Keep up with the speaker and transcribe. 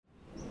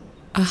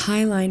a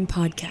Highline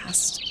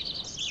podcast.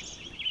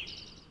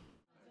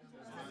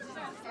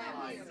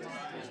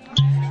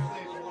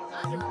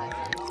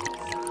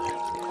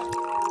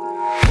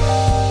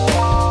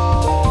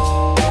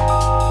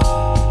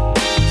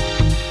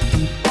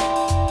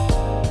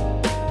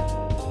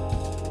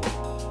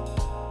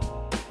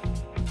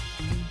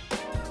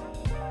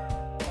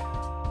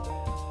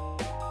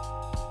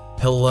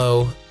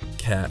 Hello,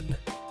 Kat.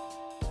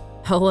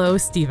 Hello,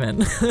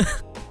 Stephen.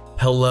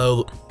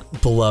 Hello,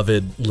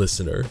 beloved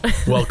listener.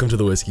 Welcome to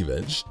the Whiskey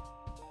Bench.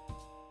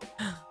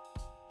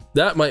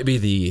 That might be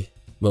the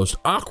most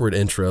awkward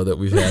intro that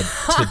we've had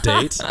to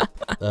date.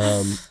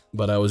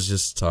 But I was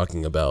just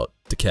talking about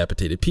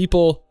decapitated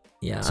people.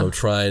 Yeah. So I'm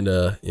trying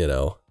to,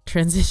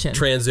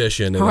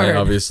 transition, and Hard. I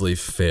obviously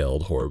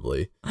failed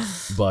horribly.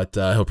 But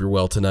I hope you're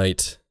well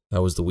tonight.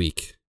 How was the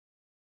week?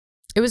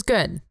 It was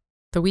good.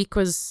 The week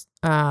was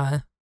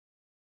fine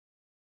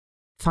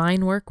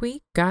work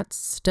week. Got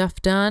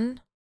stuff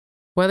done.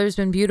 Weather's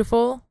been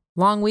beautiful.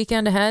 Long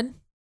weekend ahead.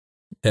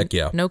 Heck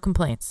yeah. No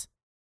complaints.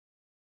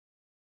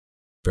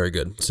 Very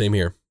good. Same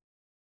here.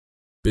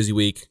 Busy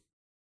week,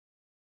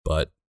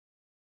 but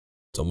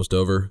it's almost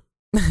over.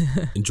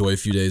 Enjoy a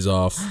few days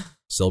off.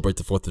 Celebrate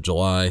the 4th of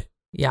July.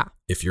 Yeah.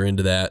 If you're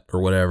into that or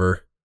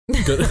whatever.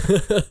 Good.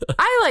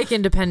 I like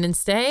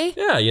Independence Day.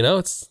 Yeah,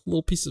 it's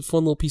a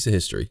fun little piece of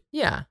history.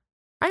 Yeah.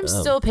 I'm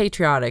still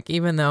patriotic,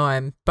 even though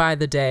I'm by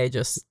the day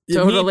just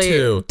Yeah, me totally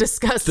too.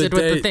 disgusted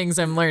with the things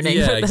I'm learning.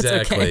 Yeah, but that's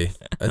exactly. Okay.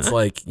 It's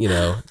like,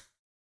 a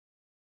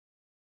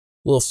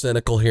little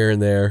cynical here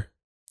and there.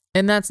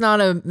 And that's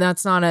not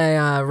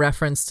a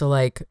reference to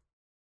like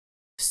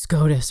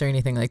SCOTUS or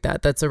anything like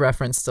that. That's a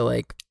reference to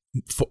like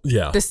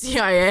the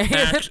CIA.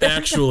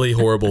 Actually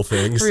horrible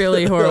things.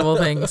 Really horrible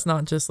things,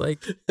 not just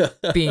like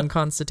being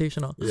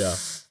constitutional. Yeah.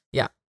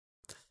 Yeah.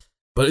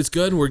 But it's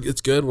good. We're going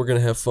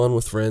to have fun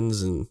with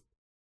friends and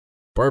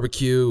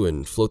barbecue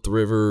and float the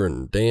river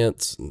and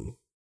dance. And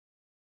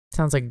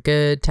sounds like a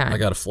good time. I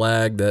got a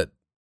flag that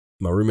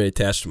my roommate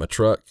attached to my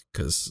truck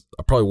because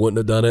I probably wouldn't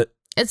have done it.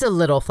 It's a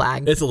little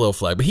flag. It's a little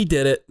flag, but he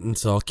did it, and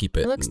so I'll keep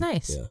it. It looks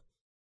nice. Yeah.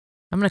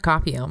 I'm going to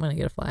copy you. I'm going to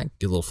get a flag.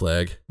 Get a little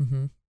flag.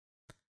 Mm-hmm.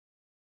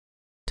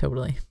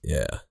 Totally.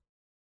 Yeah.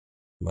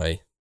 My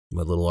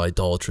little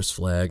idolatrous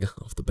flag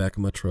off the back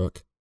of my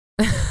truck.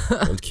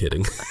 I'm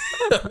kidding.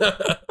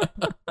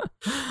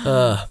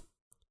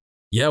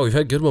 Yeah, we've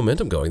had good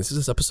momentum going. This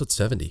is episode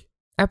 70.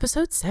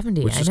 Episode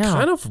 70, which I is know.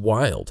 kind of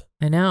wild.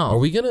 I know. Are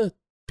we going to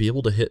be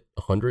able to hit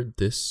 100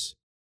 this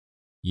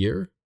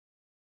year?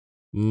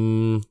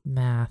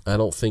 Math. I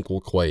don't think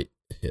we'll quite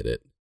hit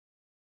it.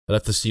 I'd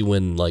have to see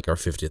when our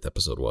 50th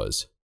episode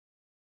was.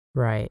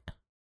 Right.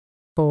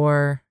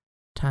 4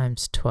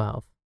 times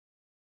 12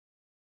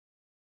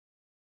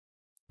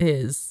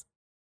 is...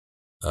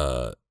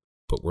 But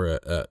we're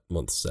at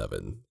month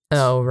 7.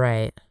 Oh,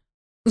 right.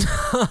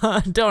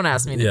 Don't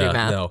ask me to do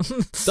math. No.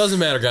 Doesn't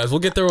matter, guys. We'll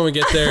get there when we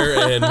get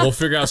there, and we'll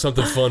figure out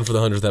something fun for the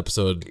 100th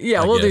episode.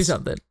 Yeah, we'll do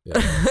something.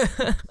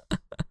 Yeah.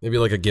 Maybe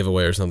like a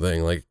giveaway or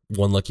something. Like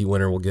one lucky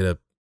winner will get a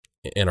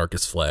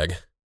anarchist flag.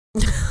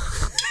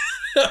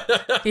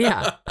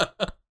 Yeah.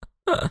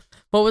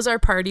 What was our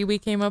party we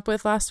came up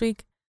with last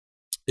week?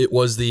 It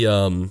was the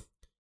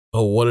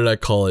what did I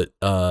call it?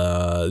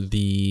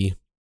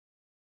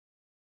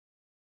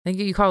 I think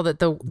you called it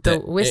the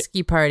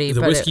whiskey party.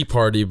 The whiskey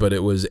party, but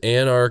it was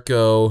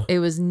anarcho. It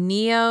was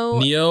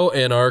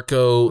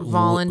neo-anarcho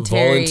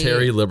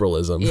voluntary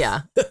liberalism.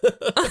 Yeah.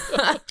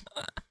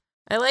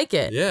 I like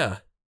it. Yeah.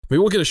 Maybe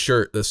we'll get a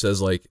shirt that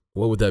says what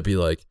would that be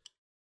like?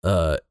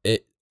 The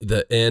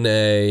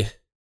NA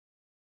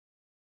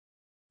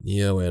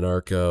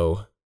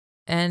neo-anarcho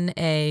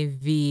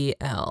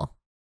NAVL.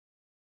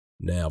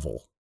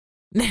 Navel.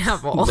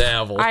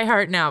 I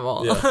heart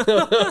Navel.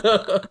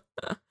 Yeah.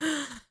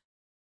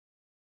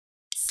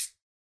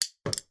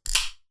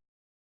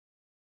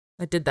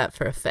 I did that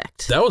for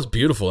effect. That was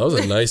beautiful. That was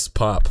a nice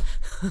pop.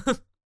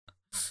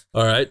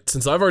 All right.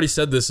 Since I've already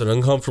said this an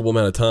uncomfortable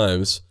amount of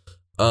times,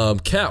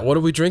 Kat, what are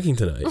we drinking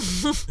tonight?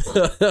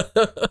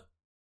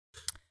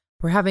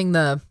 We're having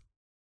the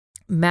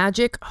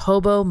Magic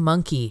Hobo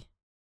Monkey.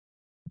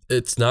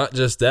 It's not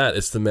just that.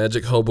 It's the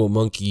Magic Hobo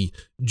Monkey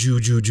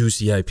Juju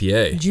Juicy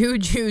IPA.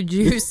 Juju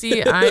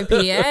Juicy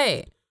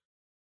IPA.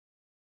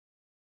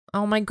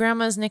 Oh, my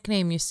grandma's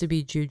nickname used to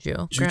be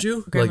Juju.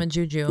 Juju? Grandma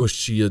Juju. Was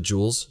she a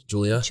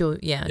Julia?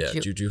 Yeah,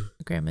 Juju.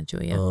 Grandma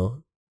Julia.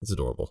 Oh, that's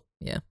adorable.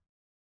 Yeah.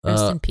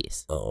 Rest in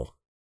peace. Oh.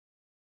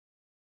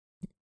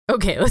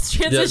 Okay, let's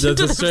transition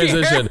to the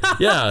transition. beer.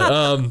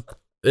 Yeah.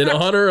 In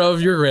honor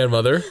of your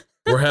grandmother,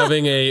 we're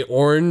having a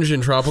orange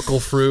and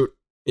tropical fruit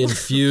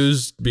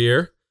infused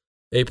beer,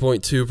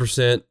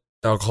 8.2%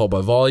 alcohol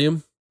by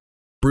volume,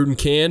 brewed and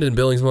canned in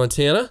Billings,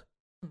 Montana.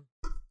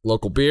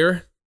 Local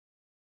beer.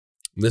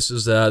 This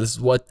is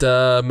what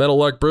Metal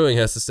Lark Brewing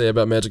has to say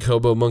about Magic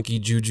Hobo Monkey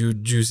Juju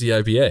Juicy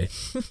IPA.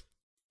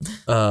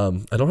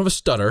 I don't have a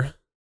stutter,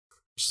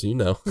 so you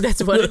know.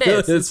 That's what it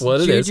is. It's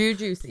what it is. Juju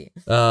Juicy.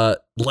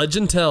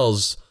 Legend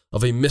tells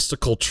of a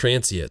mystical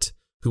transient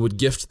who would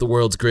gift the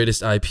world's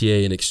greatest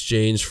IPA in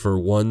exchange for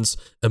one's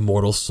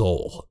immortal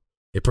soul.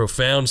 A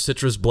profound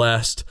citrus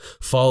blast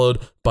followed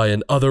by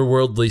an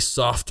otherworldly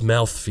soft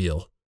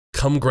mouthfeel.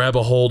 Come grab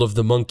a hold of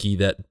the monkey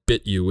that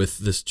bit you with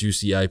this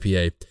juicy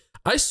IPA.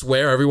 I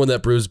swear everyone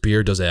that brews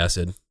beer does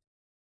acid.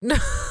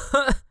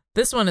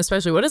 This one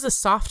especially. What is a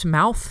soft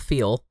mouth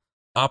feel?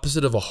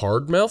 Opposite of a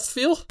hard mouth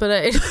feel?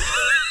 But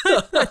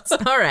it's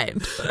all right.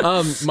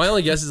 My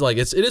only guess is like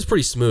it is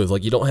pretty smooth.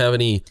 Like you don't have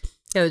any.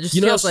 Yeah, it just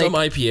you know how feels some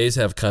like IPAs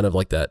have kind of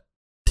like that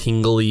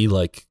tingly,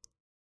 like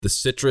the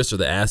citrus or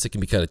the acid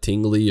can be kind of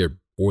tingly or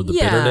the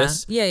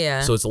bitterness.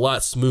 Yeah. So it's a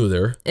lot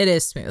smoother. It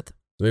is smooth.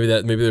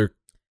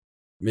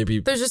 Maybe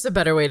there's just a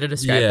better way to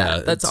describe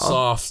that. That's all.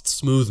 Soft,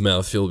 smooth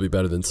mouthfeel would be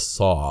better than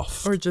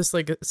soft. Or just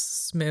like a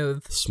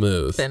smooth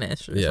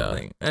finish or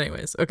something.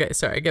 Anyways, okay,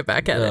 sorry, get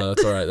back at it. No,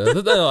 that's all right. No,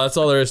 that's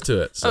all there is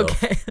to it. So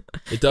okay.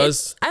 It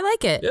does. I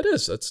like it. It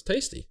is. It's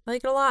tasty. I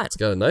like it a lot. It's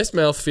got a nice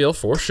mouthfeel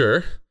for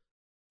sure.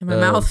 And my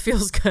mouth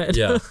feels good.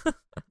 Yeah.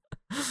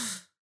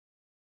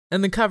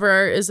 And the cover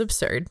art is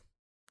absurd,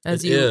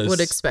 as you would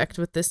expect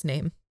with this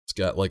name. It's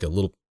got like a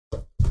little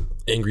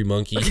angry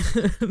monkey.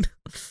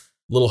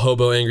 Little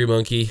hobo angry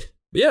monkey.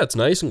 But yeah, it's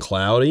nice and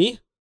cloudy.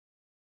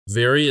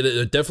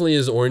 It definitely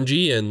is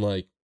orangey and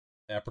like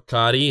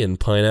apricot-y and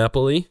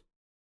pineapple-y.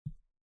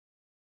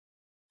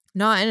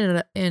 Not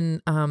in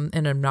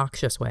an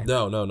obnoxious way.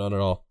 No, not at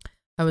all.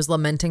 I was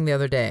lamenting the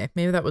other day,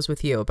 maybe that was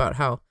with you, about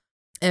how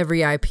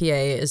every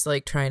IPA is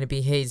like trying to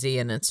be hazy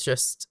and it's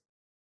just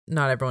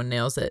not everyone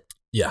nails it.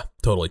 Yeah,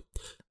 totally.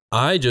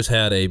 I just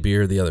had a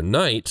beer the other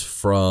night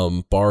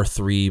from Bar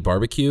 3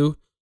 Barbecue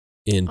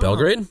in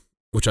Belgrade,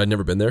 which I'd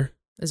never been there.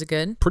 Is it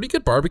good? Pretty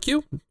good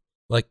barbecue.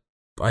 Like,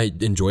 I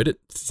enjoyed it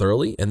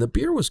thoroughly, and the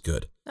beer was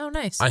good. Oh,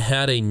 nice. I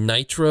had a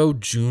Nitro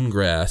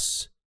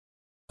Junegrass.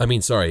 A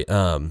Nitro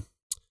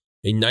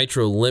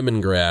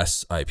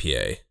Lemongrass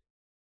IPA.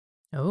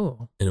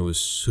 Oh. And it was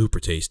super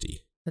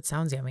tasty. That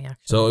sounds yummy, actually.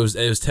 So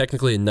it was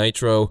technically a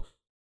Nitro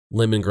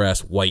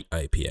Lemongrass White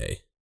IPA.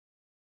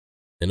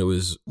 And it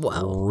was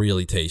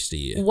really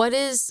tasty.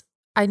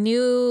 I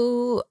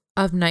knew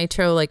of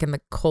Nitro like in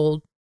the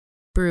cold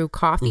brew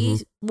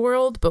coffee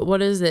world, but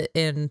what is it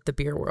in the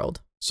beer world?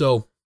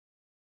 So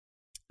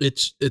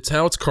it's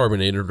how it's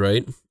carbonated,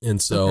 right? And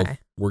so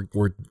we're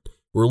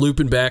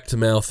looping back to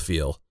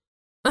mouthfeel.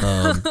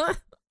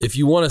 If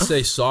you want to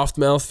say soft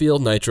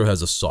mouthfeel, Nitro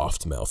has a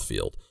soft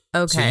mouthfeel.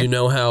 Okay. So you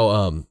know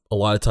how a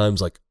lot of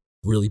times like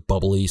really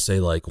bubbly, say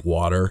like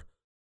water,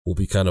 will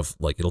be kind of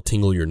like it'll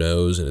tingle your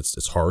nose and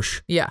it's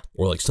harsh. Yeah.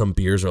 Or like some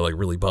beers are like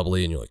really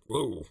bubbly and you're like,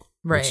 whoa,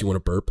 right. Makes you want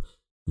to burp.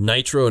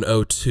 Nitro and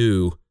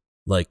O2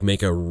 like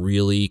make a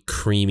really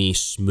creamy,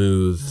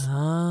 smooth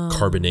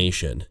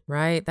carbonation.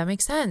 Right, that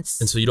makes sense.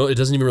 And so it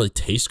doesn't even really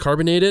taste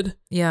carbonated.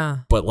 Yeah.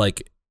 But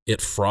like it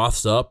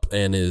froths up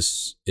and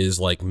is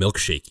like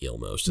milkshakey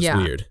almost. It's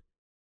weird.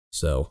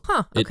 So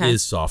it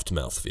is soft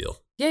mouthfeel.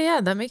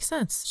 Yeah, that makes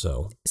sense.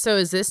 So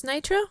is this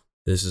Nitro?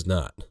 This is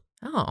not.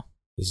 Oh.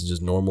 This is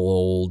just normal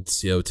old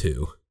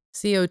CO2.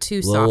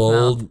 CO2 soft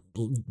mouth.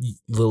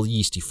 Little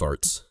yeasty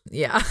farts.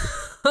 Yeah.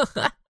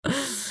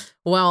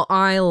 Well,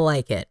 I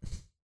like it.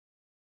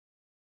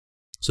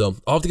 So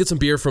I'll have to get some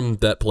beer from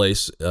that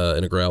place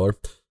in a growler.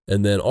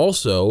 And then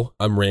also,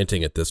 I'm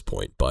ranting at this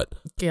point, but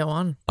go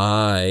on.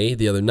 I,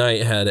 the other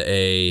night, had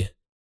a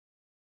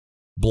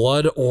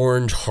blood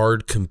orange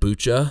hard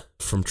kombucha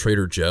from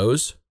Trader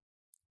Joe's.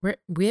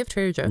 We have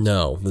Trader Joe's?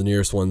 No, the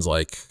nearest one's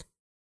like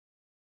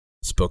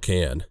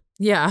Spokane.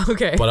 Yeah,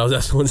 okay. But I was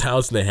at someone's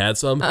house and they had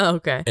some. Oh,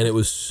 okay. And it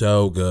was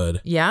so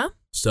good. Yeah?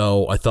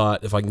 So I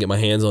thought if I can get my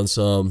hands on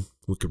some,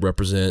 we could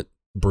represent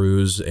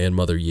Brews and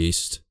Mother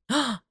Yeast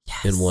yes.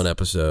 in one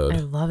episode. I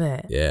love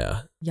it.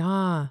 Yeah.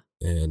 Yeah.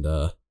 And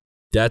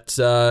that's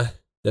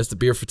the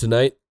beer for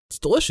tonight. It's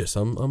delicious.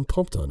 I'm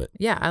pumped on it.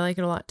 Yeah, I like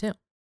it a lot too.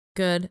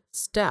 Good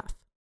stuff.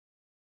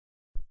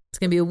 It's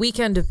gonna be a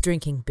weekend of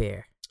drinking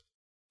beer.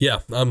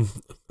 Yeah,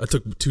 I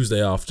took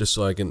Tuesday off just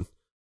so I can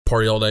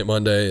party all night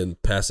Monday and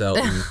pass out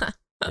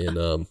in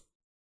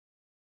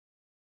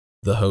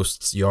the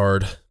host's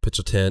yard, pitch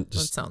a tent. That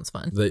sounds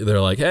fun.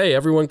 They're like, hey,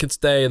 everyone can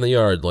stay in the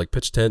yard. Like,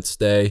 pitch a tent,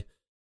 stay.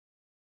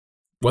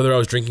 Whether I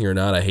was drinking or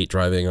not, I hate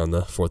driving on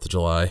the 4th of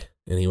July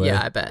anyway.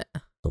 Yeah, I bet.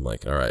 I'm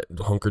like, all right,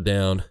 hunker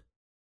down.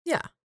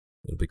 Yeah.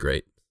 It'll be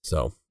great.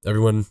 So,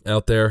 everyone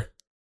out there,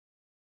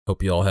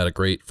 hope you all had a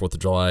great 4th of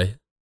July.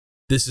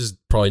 This is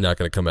probably not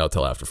going to come out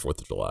till after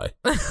 4th of July.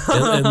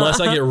 Unless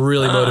I get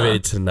really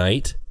motivated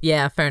tonight.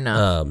 Yeah, fair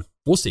enough.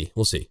 We'll see.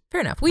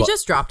 Fair enough. We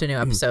just dropped a new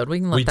episode.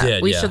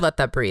 We should let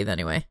that breathe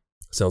anyway.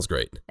 Sounds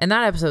great. And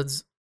that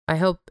episode's, I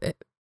hope,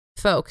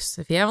 folks,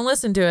 if you haven't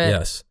listened to it,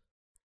 yes,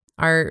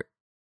 our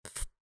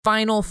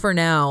final for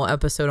now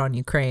episode on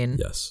Ukraine.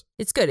 Yes.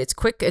 It's good. It's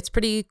quick. It's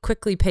pretty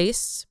quickly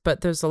paced, but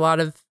there's a lot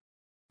of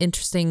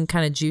interesting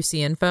kind of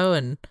juicy info,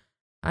 and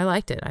I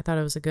liked it. I thought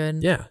it was a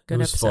good it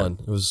was episode.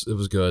 Fun. It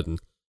was good. And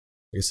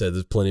like I said,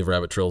 there's plenty of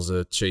rabbit trails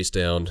to chase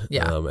down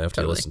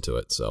after you listen to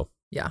it. So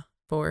yeah,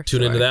 for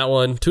tune into that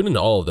one. Tune into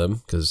all of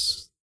them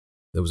because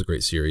that was a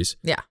great series.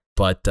 Yeah.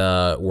 But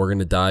we're going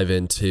to dive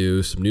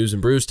into some news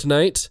and brews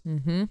tonight,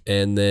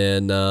 and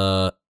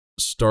then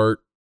start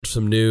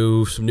some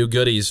new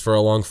goodies for our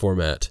long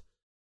format.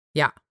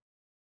 Yeah.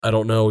 I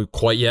don't know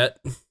quite yet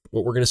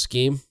what we're going to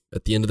scheme.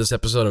 At the end of this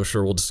episode, I'm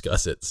sure we'll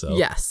discuss it. So,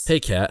 yes. Hey,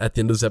 Kat, at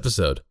the end of this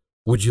episode,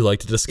 would you like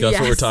to discuss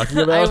what we're talking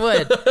about? I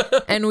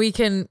would. And we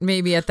can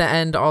maybe at the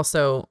end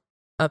also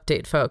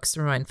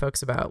remind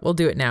folks about, we'll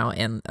do it now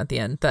and at the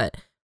end, that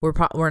we're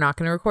not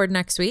going to record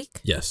next week.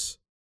 Yes.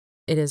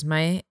 It is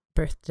my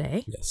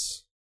birthday.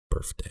 Yes.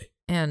 Birthday.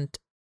 And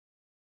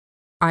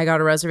I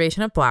got a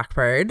reservation at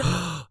Blackbird.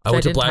 I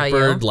went to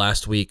Blackbird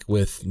last week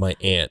with my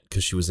aunt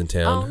because she was in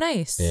town. Oh,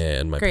 nice.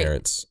 And my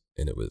parents,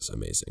 and it was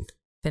amazing.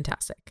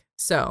 Fantastic.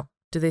 So,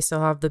 do they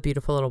still have the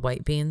beautiful little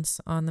white beans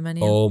on the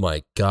menu? Oh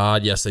my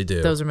God. Yes, they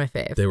do. Those are my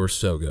fave. They were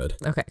so good.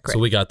 Okay, great. So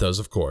we got those,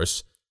 of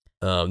course.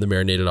 The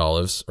marinated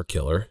olives are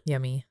killer.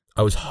 Yummy.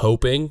 I was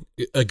hoping,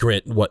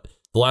 the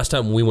last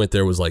time we went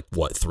there was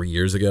 3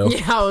 years ago?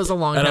 Yeah, it was a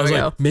long time ago. And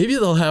I was like, maybe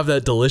they'll have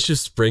that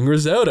delicious spring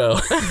risotto.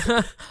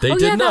 They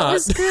did not. That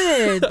was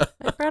good.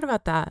 I forgot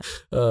about that.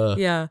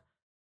 Yeah.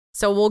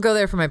 So we'll go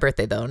there for my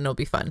birthday though, and it'll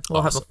be fun.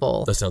 We'll have a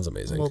full. That sounds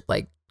amazing. We'll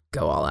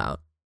go all out.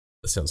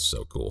 That sounds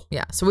so cool.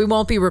 Yeah. So we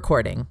won't be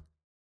recording,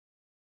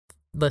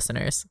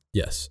 listeners.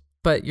 Yes.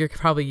 But you're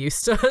probably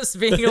used to us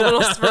being a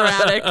little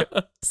sporadic,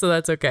 so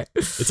that's okay.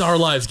 It's our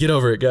lives. Get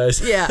over it,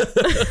 guys. Yeah.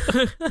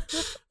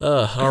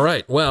 All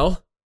right.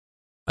 Well,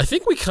 I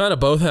think we kind of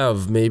both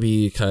have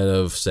maybe kind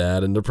of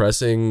sad and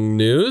depressing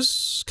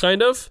news,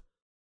 kind of.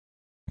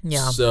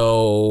 Yeah.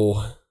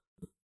 So,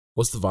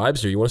 what's the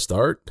vibes here? You want to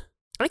start?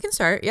 I can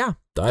start. Yeah.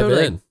 Dive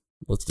in.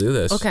 Let's do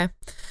this. Okay.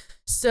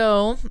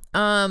 So,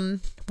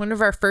 one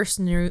of our first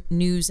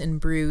news and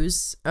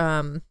brews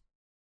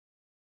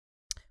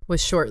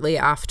was shortly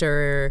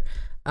after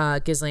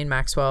Ghislaine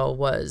Maxwell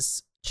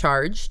was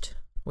charged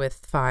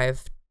with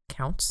 5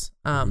 counts.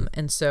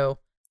 And so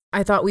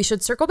I thought we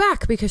should circle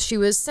back because she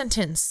was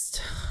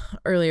sentenced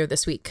earlier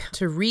this week.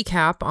 To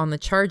recap on the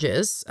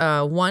charges,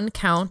 1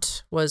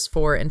 count was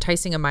for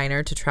enticing a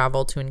minor to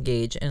travel to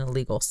engage in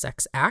illegal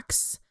sex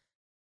acts,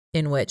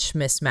 in which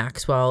Miss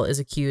Maxwell is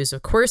accused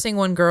of coercing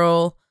one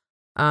girl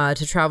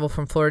to travel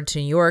from Florida to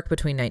New York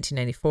between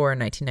 1994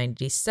 and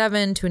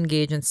 1997 to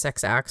engage in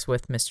sex acts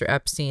with Mr.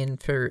 Epstein.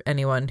 For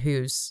anyone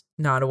who's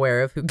not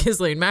aware of who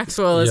Ghislaine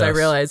Maxwell is, yes. I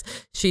realize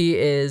she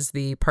is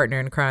the partner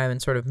in crime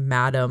and sort of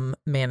madam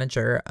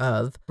manager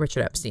of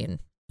Richard Epstein.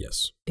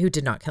 Yes. Who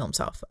did not kill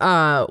himself.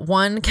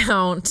 1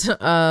 count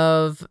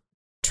of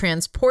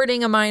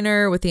transporting a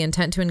minor with the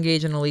intent to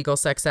engage in illegal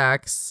sex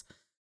acts.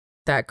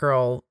 That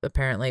girl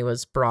apparently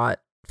was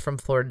brought from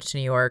Florida to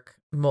New York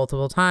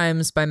multiple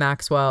times by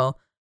Maxwell.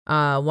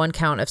 1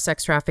 count of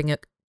sex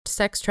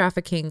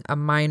trafficking a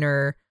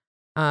minor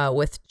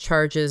with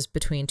charges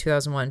between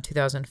 2001 and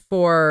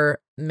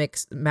 2004.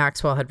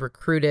 Maxwell had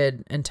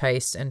recruited,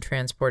 enticed, and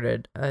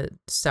transported a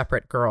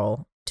separate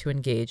girl to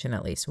engage in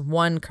at least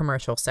 1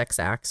 commercial sex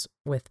act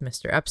with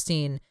Mr.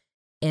 Epstein.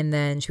 And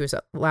then she was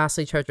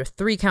lastly charged with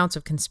 3 counts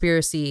of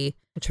conspiracy,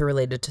 which are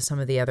related to some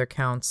of the other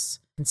counts.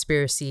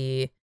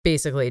 Conspiracy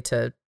basically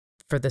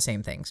for the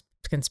same things.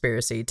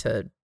 Conspiracy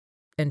to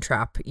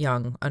entrap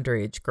young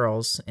underage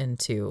girls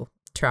into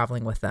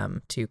traveling with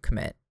them to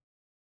commit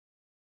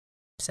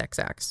sex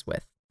acts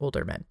with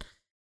older men.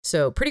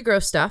 So pretty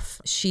gross stuff.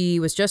 She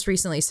was just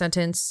recently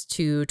sentenced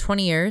to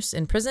 20 years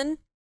in prison.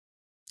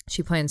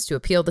 She plans to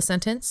appeal the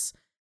sentence.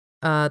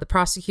 The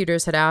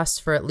prosecutors had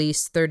asked for at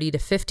least 30 to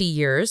 50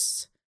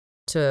 years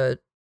to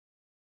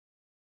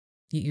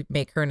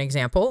make her an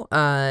example.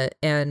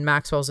 And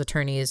Maxwell's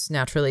attorneys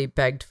naturally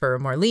begged for a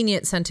more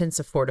lenient sentence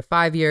of 4 to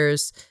 5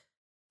 years.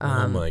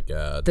 Oh my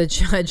God. The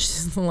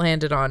judge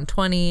landed on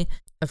 20.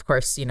 Of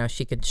course,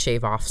 she could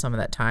shave off some of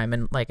that time.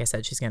 And like I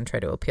said, she's going to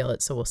try to appeal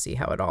it. So we'll see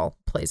how it all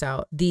plays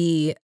out.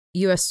 The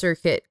U.S.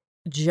 Circuit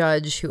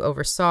judge who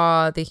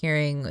oversaw the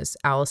hearing was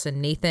Allison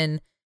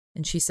Nathan.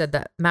 And she said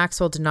that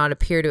Maxwell did not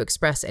appear to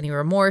express any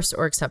remorse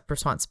or accept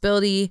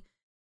responsibility.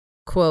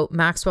 Quote,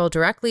 Maxwell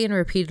directly and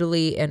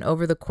repeatedly and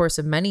over the course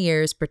of many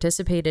years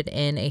participated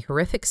in a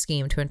horrific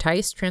scheme to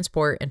entice,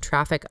 transport, and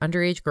traffic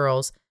underage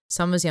girls,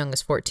 some as young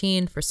as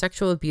 14, for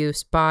sexual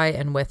abuse by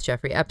and with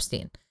Jeffrey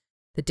Epstein.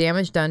 The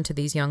damage done to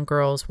these young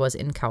girls was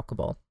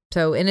incalculable.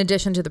 So in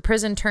addition to the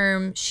prison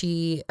term,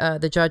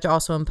 the judge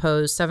also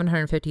imposed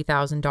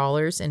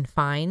 $750,000 in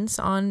fines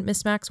on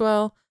Miss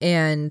Maxwell.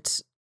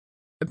 And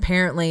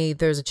apparently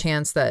there's a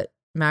chance that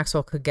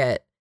Maxwell could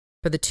get,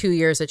 for the 2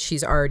 years that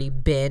she's already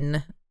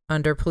been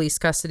under police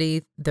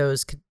custody,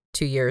 those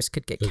 2 years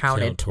could get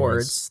counted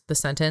towards the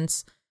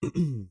sentence.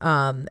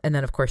 And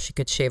then, of course, she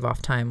could shave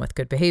off time with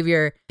good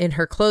behavior. In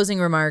her closing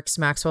remarks,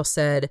 Maxwell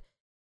said,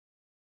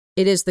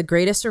 "It is the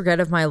greatest regret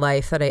of my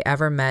life that I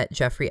ever met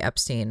Jeffrey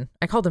Epstein."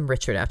 I called him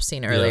Richard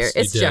Epstein earlier. Yes,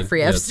 it's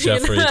Jeffrey Epstein.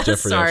 Jeffrey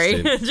Sorry,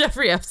 Epstein.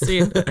 Jeffrey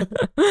Epstein.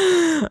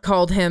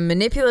 Called him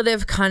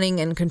manipulative, cunning,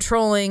 and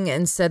controlling,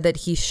 and said that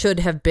he should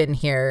have been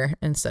here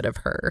instead of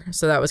her.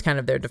 So that was kind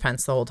of their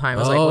defense the whole time. It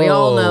was like, we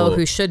all know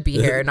who should be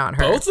here, not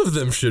her. Both of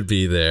them should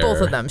be there.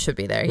 Both of them should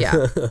be there,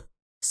 yeah.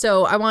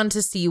 So I wanted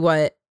to see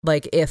what,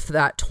 like, if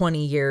that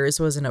 20 years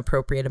was an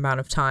appropriate amount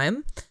of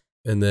time.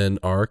 And then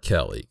R.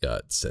 Kelly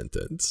got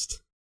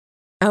sentenced.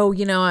 Oh,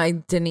 I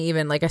didn't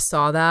even, like, I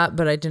saw that,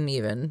 but I didn't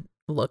even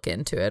look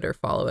into it or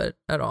follow it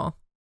at all.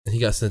 And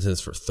he got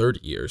sentenced for 30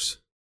 years.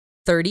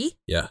 30?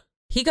 Yeah.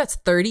 He got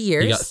 30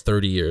 years? He got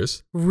 30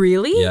 years.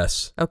 Really?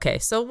 Yes. Okay,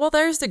 so, well,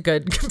 there's a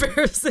good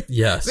comparison.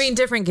 Yes. I mean,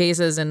 different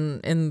cases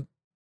in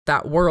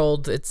that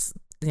world, it's,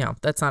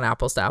 that's not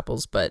apples to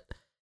apples, but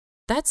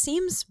that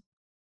seems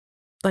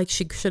like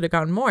she should have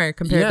gotten more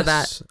compared to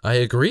that. Yes, I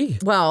agree.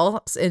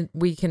 Well,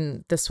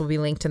 this will be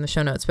linked in the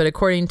show notes, but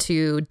according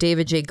to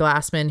David J.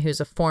 Glassman, who's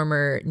a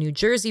former New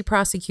Jersey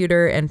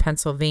prosecutor and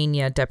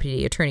Pennsylvania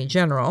deputy attorney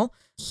general,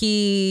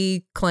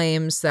 he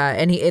claims that,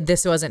 and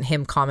this wasn't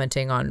him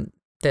commenting on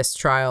this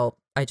trial,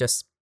 I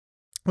just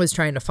was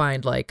trying to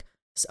find like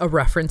a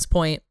reference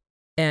point,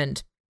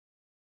 and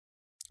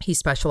he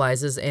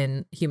specializes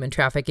in human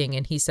trafficking,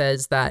 and he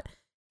says that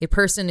a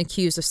person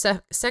accused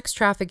of sex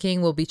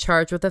trafficking will be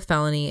charged with a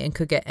felony and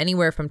could get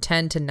anywhere from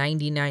 10 to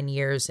 99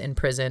 years in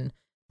prison,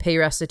 pay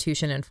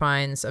restitution and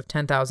fines of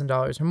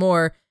 $10,000 or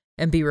more,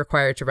 and be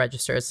required to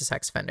register as a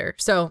sex offender.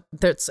 So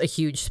that's a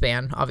huge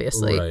span,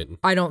 obviously. Right.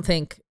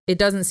 It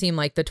doesn't seem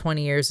like the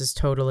 20 years is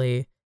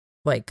totally,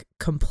 like,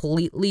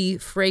 completely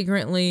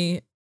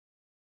flagrantly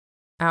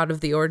out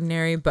of the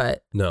ordinary,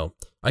 but... No.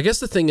 I guess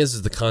the thing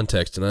is the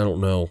context, and I don't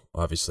know,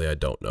 obviously I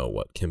don't know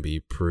what can be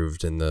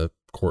proved in the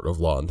court of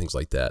law and things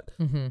like that.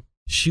 Mm-hmm.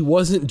 She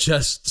wasn't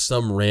just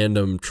some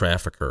random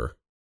trafficker.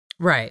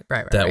 Right.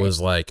 That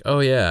was like, oh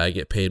yeah, I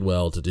get paid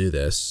well to do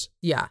this.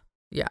 Yeah.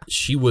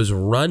 She was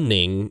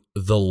running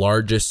the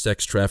largest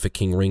sex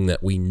trafficking ring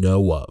that we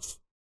know of.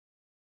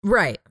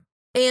 Right.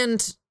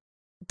 And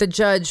the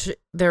judge,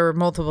 there were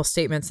multiple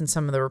statements in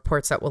some of the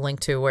reports that we'll link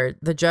to where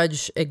the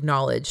judge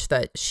acknowledged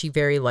that she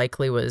very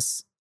likely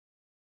was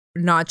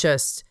not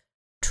just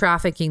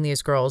trafficking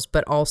these girls,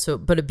 but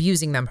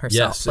abusing them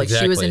herself. Yes, like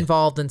exactly. she was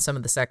involved in some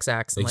of the sex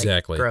acts and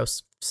like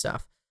gross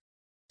stuff.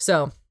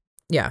 So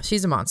yeah,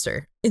 she's a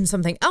monster. In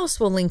something else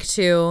we'll link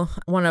to,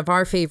 one of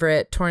our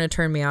favorite Torna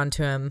turned me on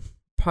to him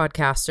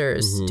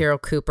podcasters,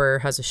 Daryl Cooper,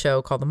 has a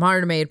show called the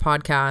Martyr Maid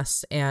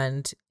Podcast,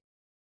 and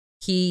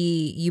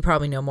you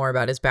probably know more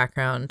about his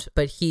background,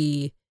 but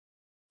he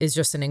is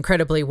just an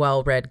incredibly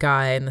well-read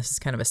guy, and this is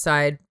kind of a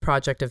side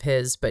project of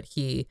his, but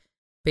he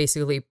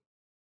basically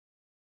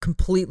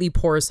completely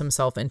pours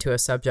himself into a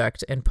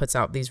subject and puts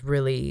out these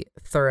really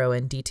thorough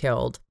and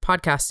detailed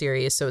podcast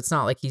series. So it's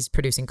not like he's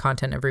producing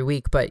content every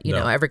week, but you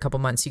know, every couple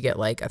months you get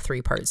like a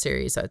 3-part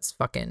series that's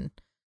fucking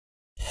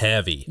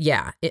heavy.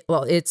 Yeah.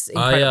 It's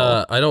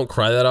incredible. I don't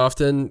cry that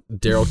often.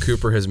 Daryl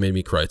Cooper has made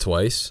me cry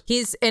twice.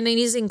 He's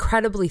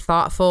incredibly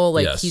thoughtful.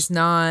 Like he's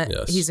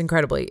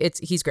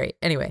great.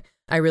 Anyway,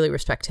 I really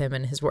respect him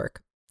and his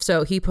work.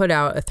 So he put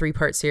out a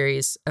 3-part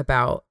series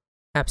about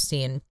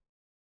Epstein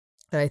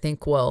that I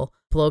think will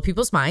blow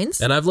people's minds.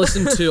 And I've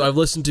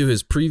listened to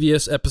his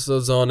previous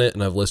episodes on it,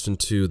 and I've listened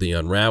to the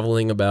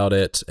unraveling about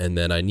it, and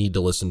then I need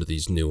to listen to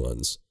these new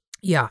ones.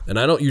 Yeah. And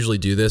I don't usually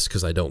do this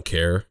because I don't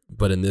care,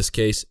 but in this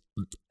case,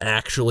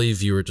 actually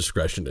viewer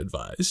discretion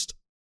advised.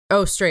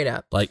 Oh, straight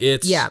up. Like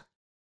it's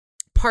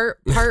part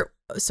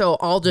so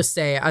I'll just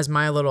say as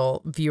my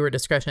little viewer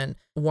discretion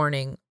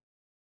warning,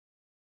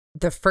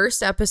 the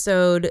first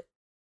episode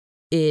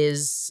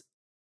is,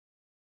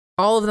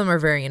 all of them are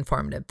very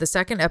informative. The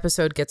second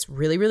episode gets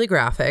really, really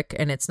graphic,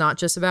 and it's not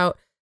just about,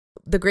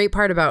 the great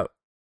part about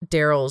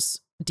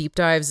Daryl's deep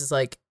dives is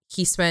like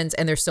he spends,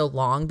 and they're so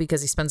long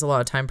because he spends a lot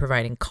of time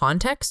providing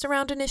context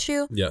around an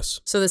issue. Yes.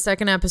 So the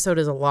second episode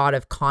is a lot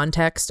of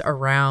context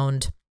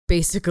around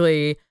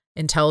basically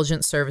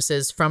intelligence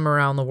services from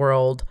around the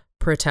world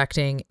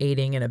protecting,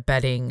 aiding, and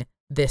abetting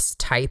this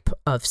type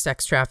of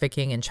sex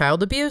trafficking and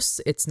child abuse.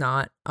 It's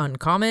not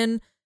uncommon.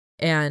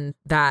 And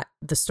that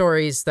the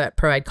stories that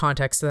provide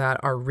context to that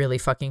are really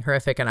fucking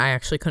horrific. And I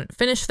actually couldn't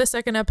finish the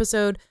second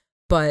episode,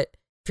 but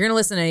if you're going to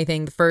listen to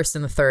anything, the first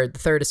and the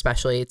third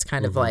especially, it's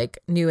kind of like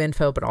new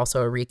info, but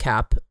also a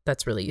recap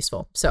that's really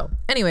useful. So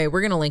anyway,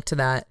 we're going to link to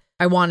that.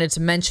 I wanted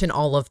to mention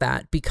all of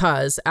that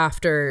because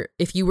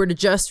if you were to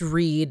just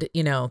read,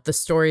 the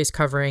stories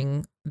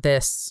covering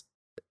this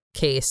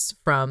case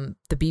from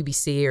the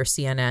BBC or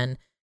CNN,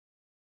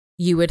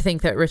 you would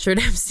think that Richard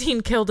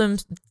Epstein killed him.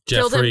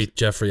 Jeffrey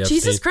Epstein.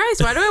 Jesus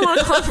Christ, why do I want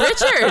to call him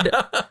Richard?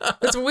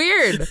 That's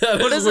weird.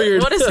 What is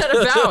that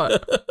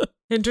about?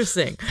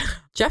 Interesting.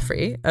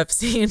 Jeffrey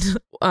Epstein,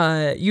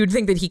 you'd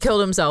think that he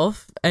killed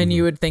himself, and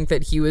you would think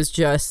that he was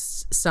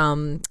just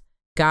some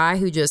guy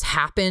who just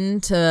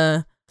happened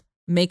to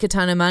make a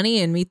ton of money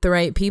and meet the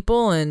right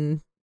people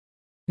and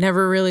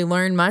never really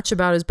learned much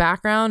about his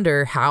background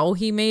or how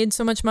he made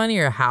so much money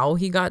or how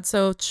he got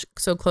so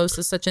close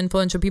to such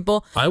influential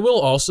people. I will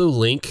also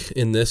link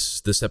in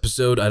this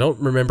episode. I don't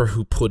remember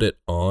who put it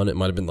on. It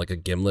might have been like a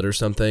Gimlet or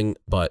something,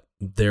 but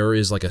there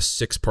is like a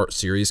 6-part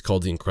series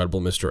called The Incredible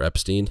Mr.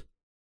 Epstein.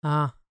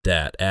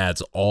 That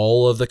adds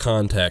all of the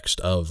context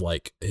of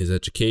like his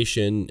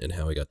education and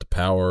how he got to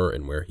power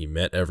and where he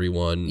met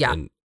everyone. Yeah.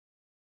 And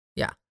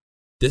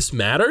this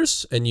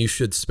matters and you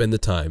should spend the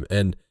time.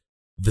 And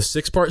the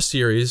 6-part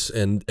series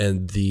and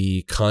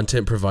the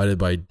content provided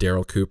by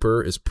Daryl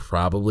Cooper is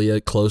probably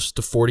close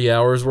to 40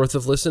 hours worth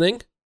of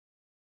listening.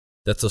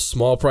 That's a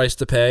small price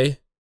to pay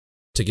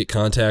to get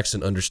context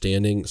and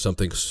understanding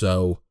something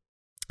so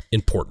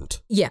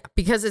important. Yeah,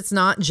 because it's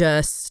not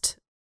just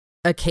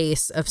a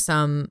case of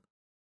some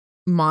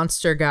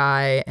monster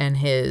guy and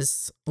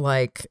his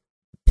like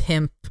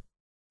pimp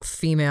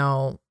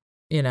female,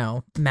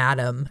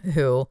 madam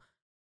who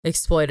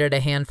exploited a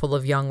handful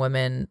of young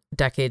women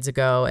decades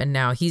ago, and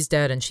now he's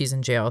dead and she's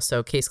in jail.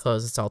 So case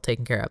closed, it's all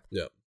taken care of.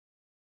 Yeah.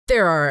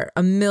 There are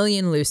a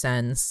million loose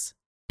ends,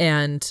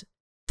 and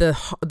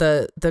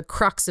the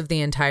crux of the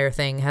entire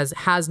thing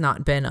has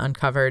not been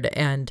uncovered,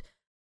 and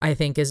I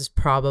think is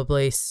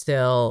probably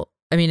still,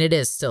 it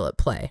is still at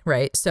play,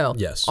 right? So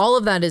yes. All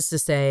of that is to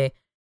say,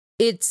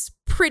 it's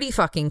pretty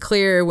fucking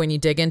clear when you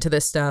dig into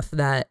this stuff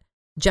that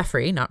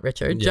Jeffrey, not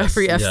Richard, yes,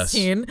 Jeffrey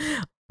Epstein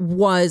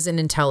was an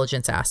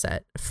intelligence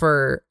asset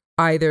for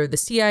either the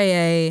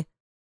CIA,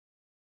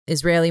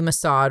 Israeli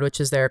Mossad, which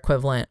is their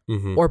equivalent,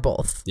 or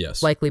both.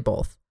 Yes. Likely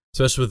both.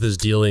 Especially with his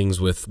dealings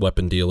with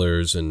weapon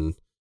dealers and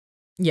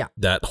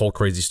that whole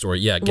crazy story.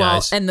 Yeah,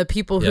 guys. Well, and the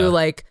people who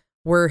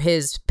were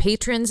his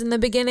patrons in the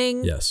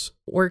beginning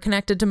were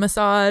connected to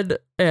Mossad.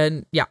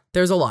 And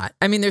there's a lot.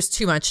 There's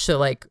too much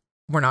to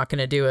we're not going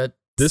to do a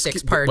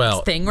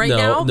 6-part thing right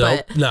now.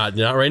 But not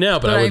right now,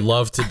 but I would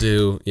love to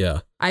do,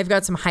 I've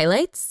got some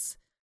highlights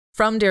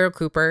from Daryl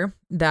Cooper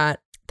that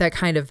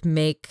kind of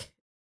make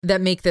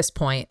this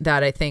point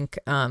that I think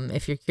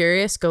if you're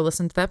curious, go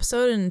listen to the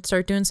episode and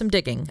start doing some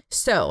digging.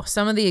 So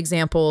some of the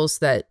examples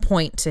that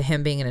point to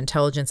him being an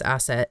intelligence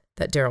asset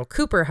that Daryl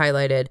Cooper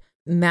highlighted,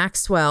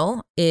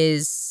 Maxwell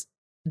is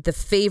the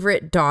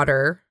favorite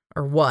daughter,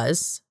 or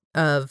was,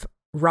 of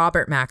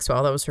Robert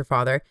Maxwell. That was her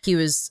father. He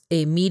was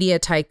a media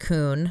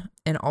tycoon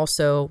and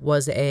also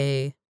was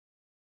a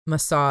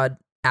Mossad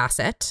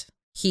asset.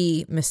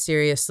 He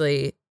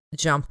mysteriously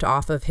jumped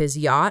off of his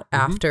yacht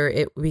after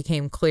it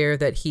became clear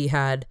that he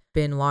had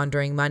been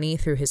laundering money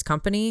through his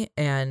company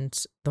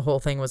and the whole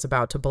thing was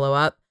about to blow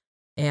up.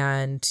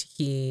 And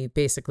he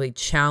basically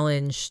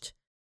challenged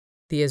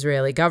the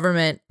Israeli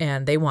government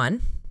and they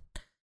won.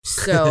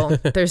 So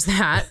there's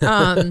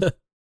that.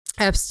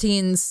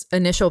 Epstein's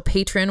initial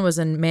patron was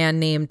a man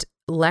named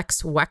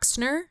Lex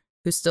Wexner,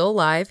 who's still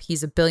alive.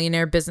 He's a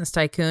billionaire business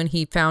tycoon.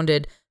 He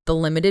founded the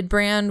Limited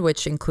brand,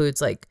 which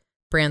includes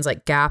brands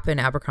like Gap and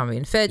Abercrombie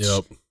and Fitch.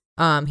 Yep.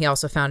 He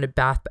also founded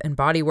Bath and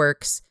Body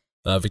Works.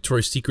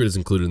 Victoria's Secret is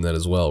included in that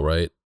as well,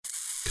 right?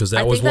 Because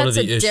that was one of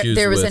the issues.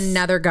 There was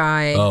another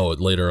guy. Oh,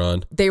 later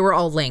on. They were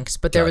all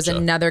linked, but there was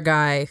another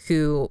guy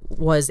who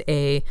was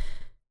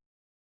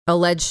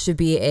alleged to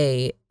be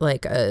a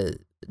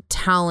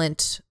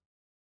talent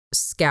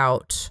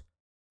scout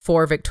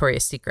for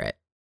Victoria's Secret.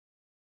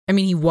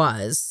 He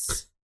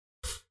was,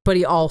 but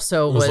he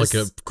also was like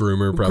a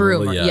groomer,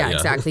 probably. Yeah,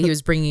 exactly. He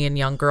was bringing in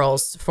young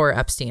girls for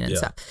Epstein and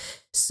stuff.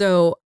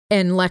 So,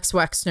 and Lex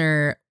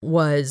Wexner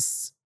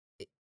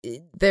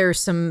there's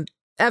some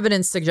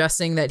evidence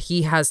suggesting that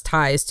he has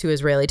ties to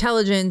Israeli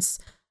intelligence.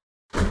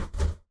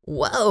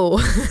 Whoa,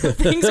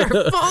 things are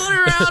falling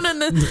around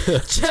and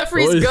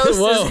Jeffrey's ghost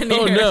is in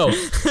here. Oh no.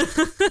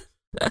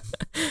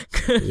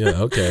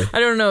 Yeah, okay. I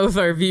don't know if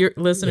our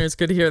listeners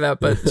could hear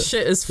that, but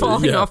shit is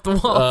falling off the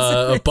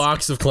walls. A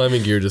box of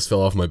climbing gear just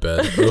fell off my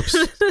bed. Oops.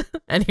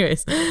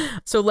 Anyways,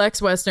 so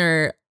Lex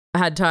Wexner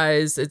had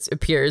ties, it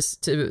appears,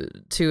 to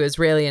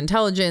Israeli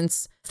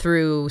intelligence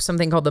through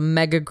something called the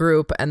Mega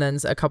Group and then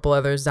a couple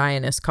other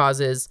Zionist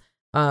causes.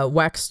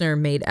 Wexner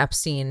made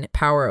Epstein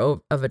power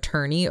of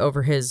attorney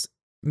over his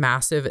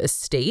massive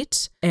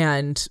estate.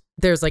 And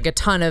there's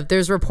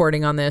there's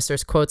reporting on this.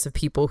 There's quotes of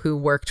people who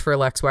worked for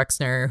Lex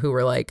Wexner who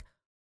were like,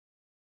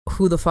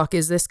 who the fuck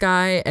is this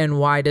guy? And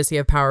why does he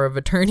have power of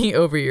attorney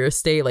over your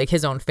estate?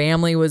 His own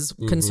family was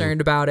concerned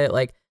about it,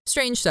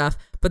 strange stuff.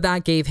 But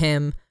that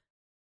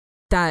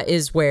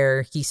is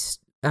where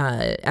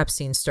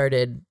Epstein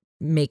started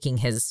making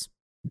his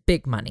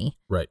big money.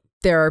 Right.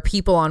 There are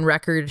people on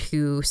record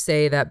who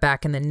say that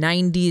back in the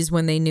 90s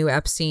when they knew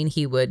Epstein,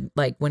 he would,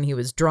 when he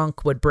was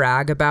drunk, would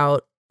brag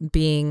about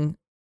being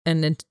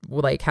and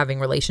having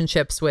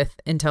relationships with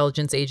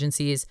intelligence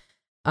agencies.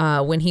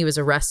 When he was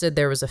arrested,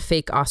 there was a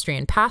fake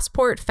Austrian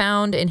passport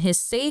found in his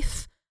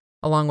safe,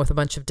 along with a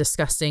bunch of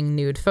disgusting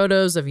nude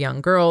photos of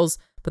young girls.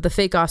 But the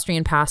fake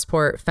Austrian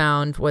passport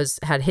found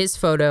had his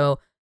photo.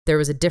 There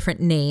was a different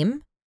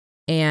name,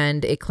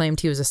 and it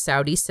claimed he was a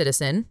Saudi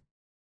citizen.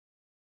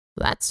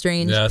 That's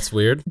strange. Yeah, that's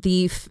weird.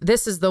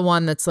 This is the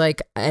one that's I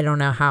don't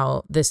know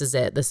how this is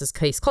it. This is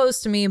case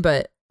closed to me,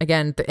 but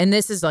again, and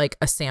this is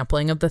a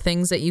sampling of the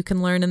things that you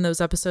can learn in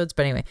those episodes.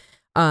 But anyway,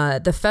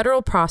 the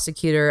federal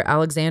prosecutor,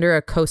 Alexander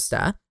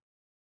Acosta,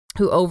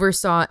 who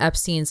oversaw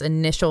Epstein's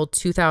initial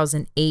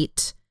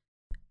 2008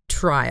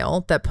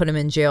 trial that put him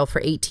in jail for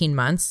 18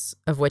 months,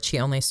 of which he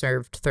only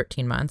served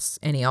 13 months.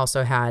 And he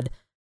also had,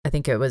 I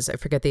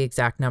forget the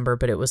exact number,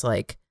 but it was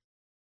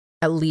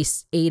at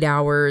least 8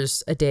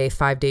 hours a day,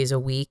 5 days a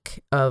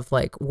week of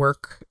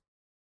work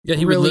Yeah,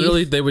 they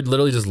would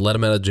literally just let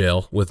him out of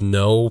jail with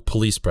no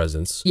police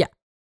presence. Yeah.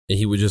 And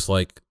he would just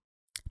like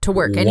to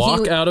work and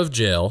walk out of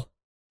jail,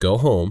 go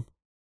home.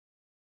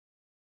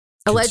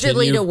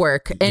 Allegedly to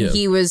work. And Yeah.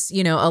 he was,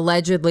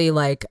 allegedly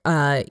like,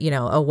 a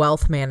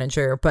wealth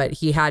manager, but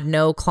he had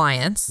no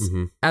clients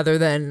other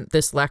than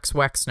this Lex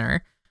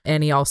Wexner.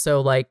 And he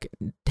also like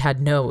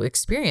had no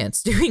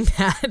experience doing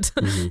that.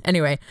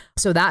 Anyway,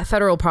 so that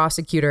federal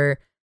prosecutor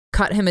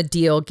cut him a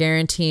deal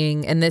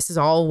guaranteeing, and this is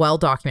all well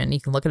documented,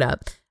 you can look it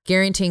up,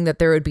 guaranteeing that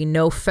there would be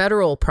no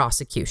federal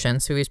prosecution.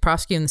 So he was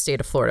prosecuting the state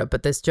of Florida,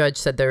 but this judge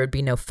said there would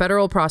be no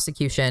federal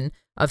prosecution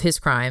of his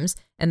crimes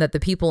and that the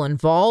people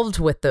involved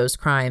with those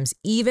crimes,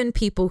 even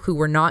people who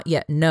were not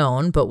yet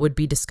known but would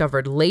be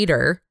discovered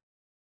later,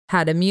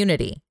 had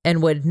immunity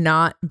and would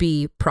not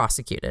be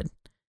prosecuted.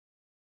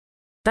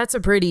 That's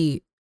a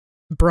pretty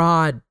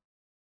broad,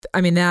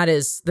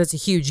 that's a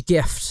huge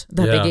gift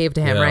that they gave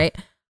to him, right?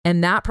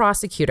 And that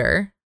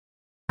prosecutor,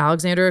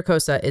 Alexander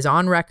Acosta, is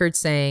on record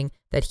saying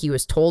that he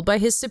was told by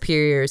his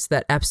superiors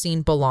that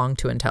Epstein belonged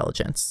to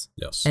intelligence.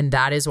 Yes. And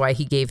that is why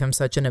he gave him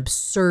such an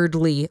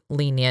absurdly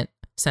lenient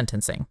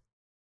sentencing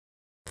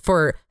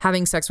for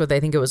having sex with,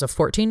 I think it was a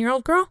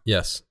 14-year-old girl.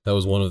 Yes. That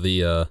was one of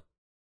the...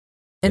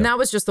 And that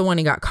was just the one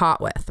he got caught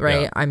with,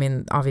 right? Yeah. I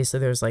mean, obviously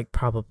there's like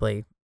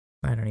probably,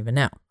 I don't even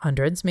know,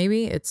 hundreds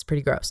maybe. It's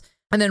pretty gross.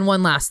 And then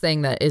one last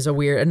thing that is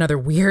another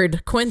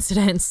weird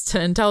coincidence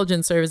to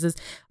intelligence services.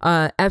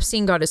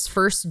 Epstein got his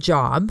first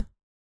job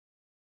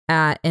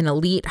at an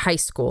elite high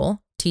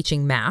school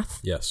teaching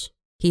math. Yes.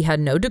 He had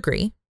no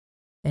degree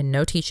and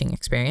no teaching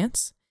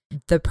experience.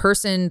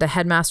 The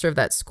headmaster of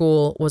that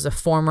school was a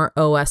former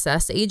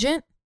OSS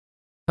agent.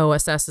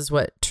 OSS is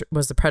what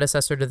was the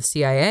predecessor to the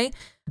CIA.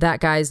 That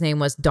guy's name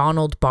was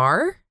Donald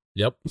Barr.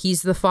 Yep.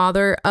 He's the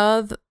father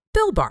of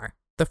Bill Barr,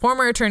 the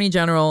former attorney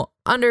general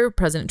under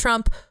President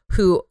Trump,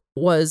 who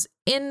was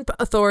in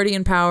authority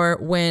and power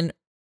when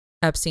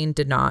Epstein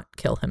did not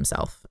kill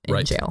himself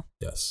in jail.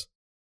 Yes.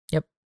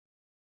 Yep.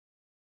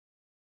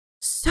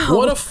 So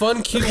what a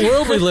fun, cute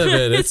world we live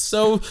in. It's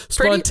so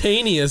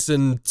spontaneous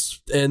and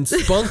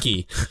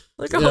spunky.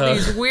 Look at all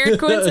these weird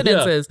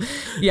coincidences.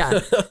 Yeah.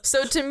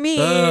 So to me,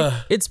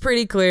 it's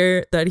pretty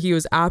clear that he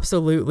was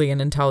absolutely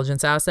an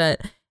intelligence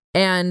asset.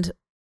 And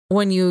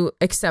when you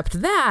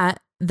accept that,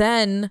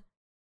 then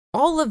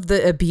all of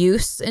the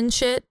abuse and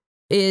shit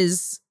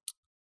is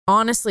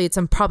honestly, it's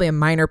probably a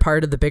minor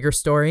part of the bigger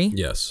story.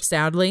 Yes.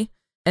 Sadly.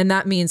 And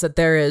that means that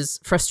there is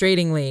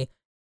frustratingly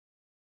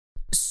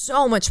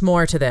so much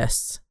more to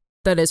this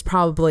that is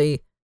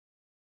probably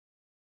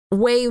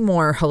way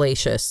more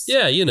hellacious.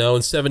 Yeah,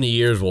 in 70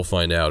 years we'll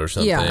find out or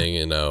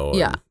something,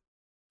 Yeah,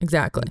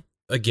 exactly.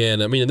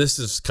 Again, I mean, this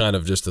is kind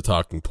of just a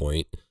talking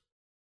point,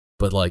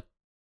 but like,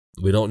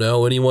 we don't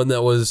know anyone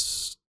that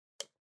was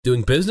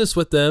doing business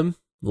with them.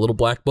 A little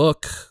black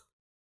book.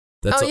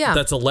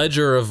 That's a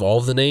ledger of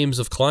all the names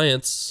of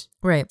clients.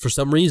 Right. For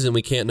some reason,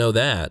 we can't know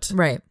that.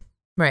 Right.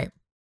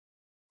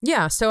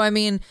 Yeah. So, I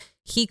mean,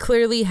 he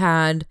clearly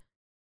had,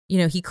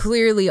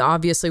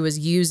 obviously was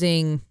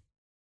using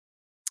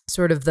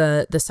sort of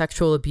the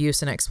sexual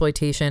abuse and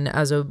exploitation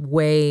as a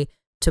way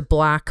to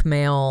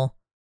blackmail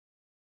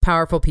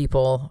powerful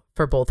people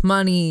for both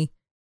money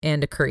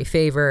and to curry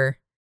favor.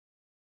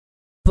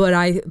 But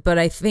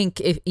I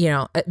think if,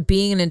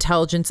 being an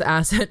intelligence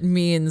asset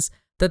means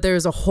that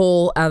there's a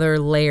whole other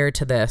layer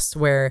to this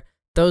where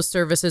those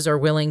services are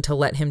willing to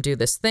let him do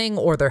this thing,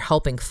 or they're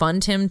helping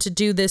fund him to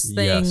do this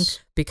thing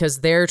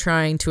because they're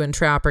trying to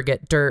entrap or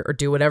get dirt or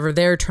do whatever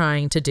they're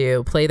trying to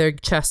do, play their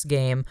chess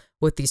game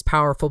with these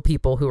powerful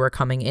people who are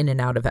coming in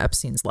and out of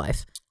Epstein's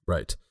life.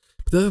 Right.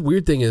 But the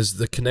weird thing is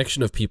the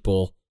connection of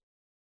people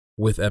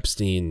with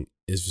Epstein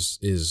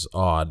is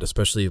odd,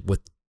 especially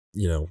with,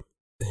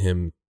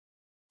 him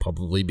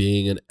probably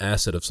being an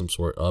asset of some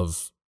sort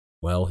of,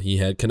 well, he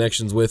had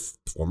connections with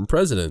former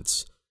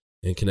presidents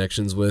and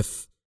connections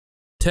with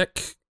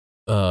tech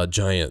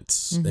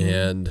giants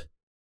and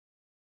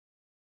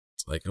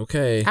it's like,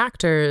 okay.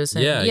 Actors.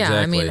 And, exactly.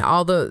 I mean,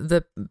 all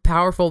the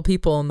powerful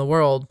people in the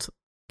world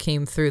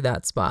came through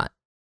that spot.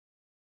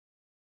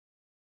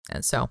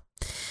 And so,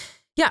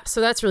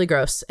 so that's really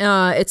gross.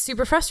 It's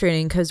super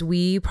frustrating because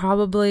we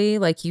probably,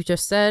 like you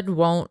just said,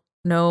 won't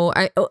know.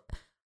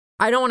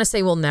 I don't want to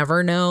say we'll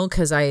never know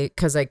because I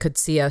could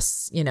see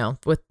us,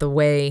 with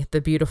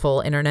the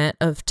beautiful internet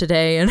of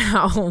today and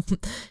how,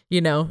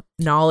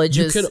 knowledge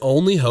is. You can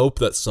only hope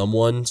that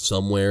someone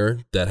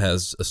somewhere that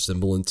has a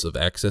semblance of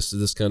access to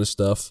this kind of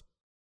stuff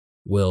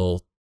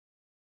will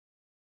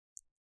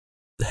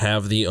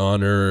have the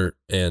honor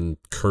and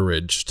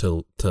courage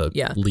to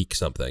leak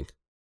something.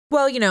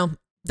 Well,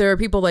 there are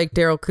people like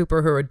Daryl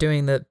Cooper who are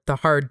doing the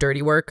hard,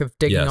 dirty work of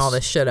digging all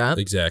this shit up.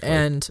 Exactly.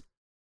 And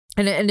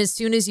as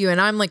soon as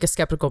and I'm like a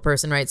skeptical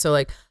person, right? So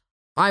like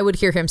I would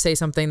hear him say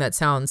something that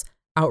sounds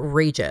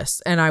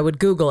outrageous and I would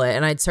Google it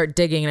and I'd start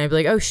digging and I'd be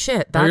like, oh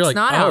shit, that's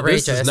not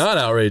outrageous. This is not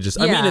outrageous.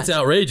 I mean, it's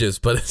outrageous,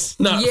 but it's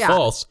not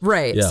false.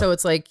 Right. Yeah. So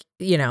it's like,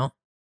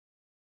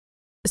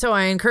 So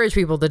I encourage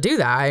people to do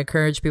that. I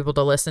encourage people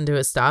to listen to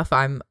his stuff.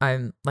 I'm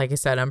like I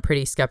said, I'm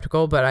pretty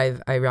skeptical, but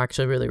I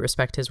actually really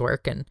respect his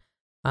work, and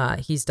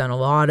he's done a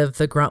lot of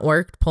the grunt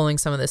work, pulling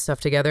some of this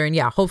stuff together. And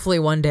yeah, hopefully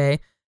one day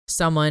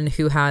someone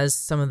who has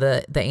some of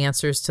the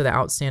answers to the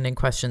outstanding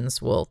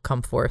questions will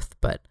come forth.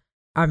 But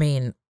I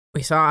mean,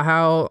 we saw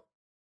how,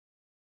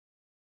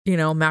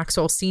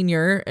 Maxwell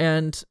Sr.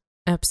 and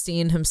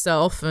Epstein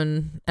himself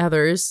and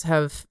others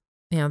have,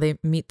 they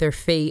meet their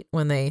fate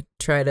when they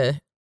try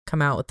to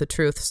come out with the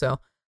truth. So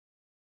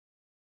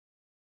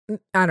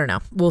I don't know.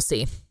 We'll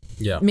see.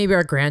 Yeah. Maybe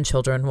our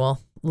grandchildren will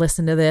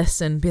listen to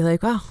this and be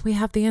like, "Well, we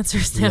have the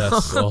answers now."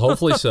 Yes, well,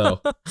 hopefully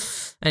so.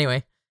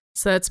 Anyway,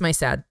 so that's my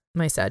sad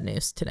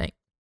news tonight.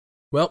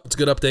 Well, it's a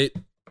good update.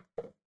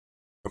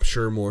 I'm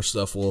sure more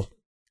stuff will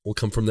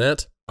come from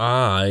that.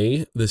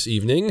 I, this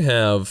evening,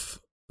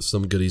 have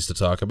some goodies to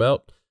talk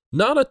about.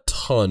 Not a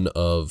ton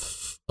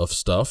of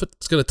stuff.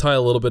 It's going to tie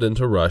a little bit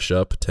into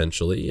Russia,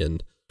 potentially,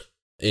 and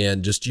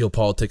just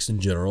geopolitics in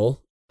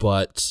general.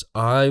 But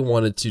I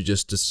wanted to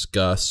just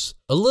discuss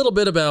a little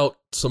bit about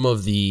some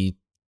of the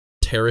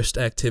terrorist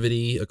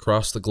activity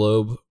across the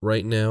globe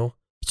right now.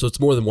 So it's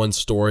more than one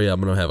story. I'm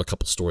going to have a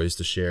couple stories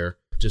to share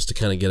just to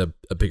kind of get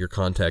a bigger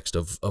context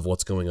of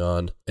what's going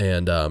on,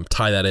 and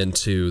tie that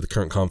into the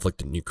current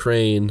conflict in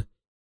Ukraine,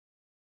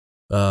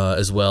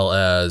 as well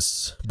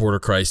as border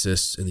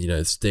crisis in the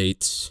United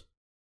States,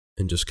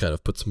 and just kind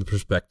of put some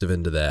perspective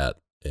into that,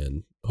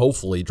 and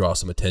hopefully draw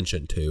some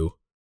attention to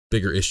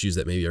bigger issues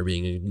that maybe are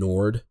being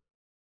ignored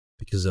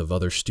because of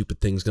other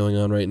stupid things going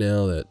on right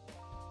now that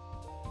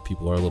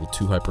people are a little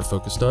too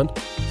hyper-focused on.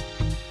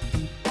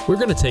 We're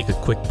going to take a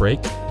quick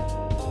break,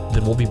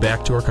 then we'll be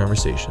back to our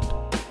conversation.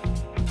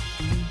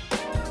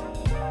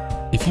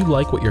 If you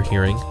like what you're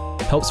hearing,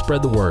 help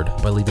spread the word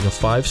by leaving a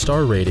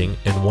 5-star rating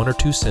and 1 or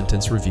 2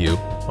 sentence review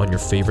on your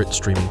favorite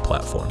streaming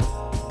platform.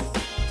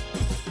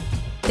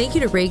 Thank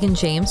you to Reagan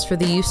James for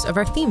the use of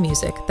our theme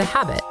music, The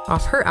Habit,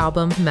 off her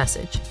album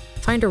Message.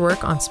 Find her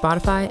work on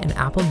Spotify and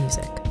Apple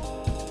Music.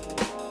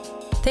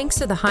 Thanks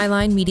to the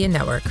Highline Media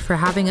Network for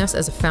having us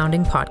as a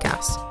founding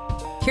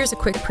podcast. Here's a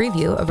quick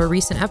preview of a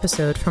recent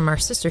episode from our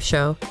sister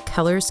show,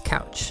 Keller's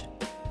Couch.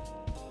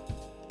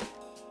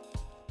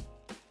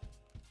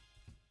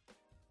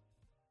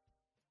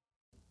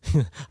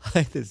 I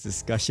had this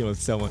discussion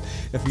with someone.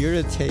 If you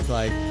were to take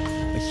like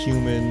a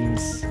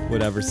human's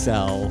whatever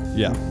cell,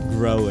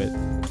 grow it,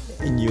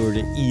 and you were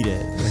to eat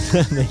it,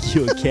 would that make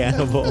you a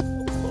cannibal?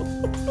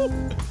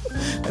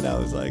 And I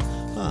was like,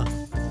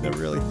 never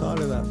really thought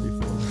of that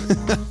before.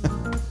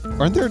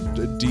 Aren't there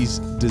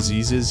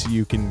diseases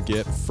you can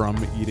get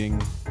from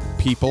eating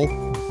people?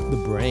 The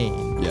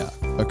brain. Yeah.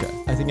 Okay.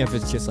 I think if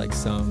it's just like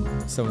some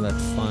of that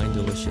fine,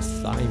 delicious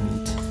thigh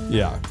meat,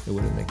 Yeah. it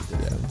wouldn't make a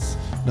difference.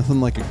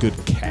 Nothing like a good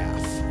calf,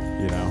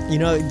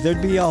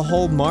 There'd be a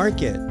whole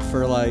market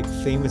for like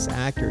famous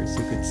actors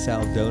who could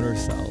sell donor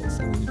cells,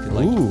 and you could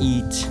like Ooh.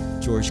 eat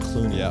George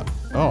Clooney. Yeah.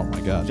 Oh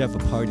my God. You'd have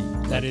a party.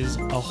 That is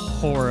a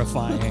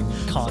horrifying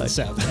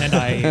concept, and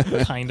I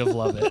kind of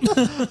love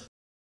it.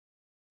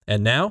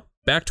 And now,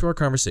 back to our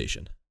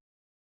conversation.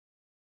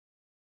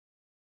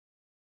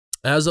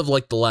 As of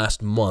like the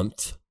last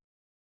month,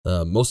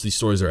 most of these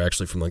stories are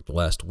actually from like the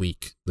last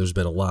week. There's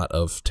been a lot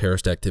of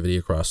terrorist activity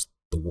across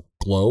the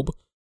globe,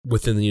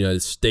 within the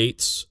United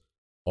States,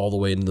 all the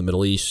way into the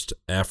Middle East,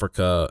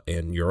 Africa,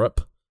 and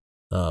Europe.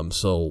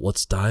 So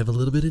let's dive a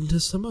little bit into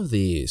some of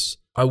these.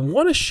 I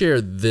want to share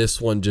this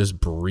one just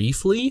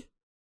briefly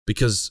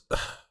because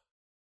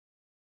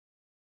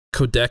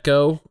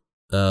Codeco,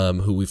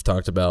 who we've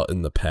talked about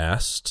in the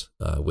past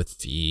with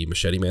the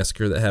machete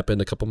massacre that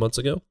happened a couple months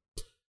ago,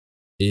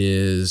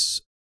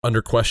 is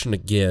under question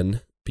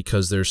again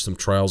because there's some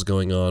trials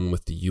going on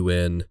with the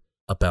UN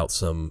about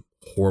some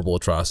horrible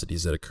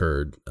atrocities that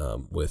occurred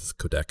with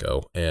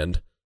Codeco.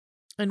 And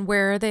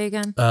where are they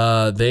again?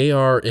 they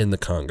are in the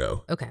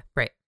Congo. Okay,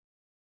 right.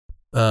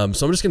 So I'm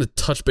just going to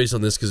touch base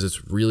on this because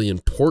it's really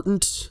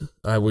important.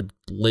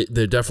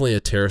 They're definitely a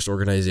terrorist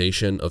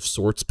organization of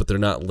sorts, but they're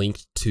not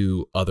linked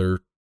to other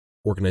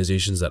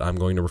organizations that I'm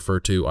going to refer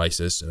to,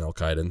 ISIS and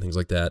Al-Qaeda and things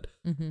like that.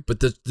 Mm-hmm. But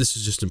this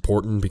is just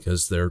important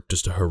because they're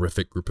just a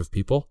horrific group of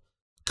people.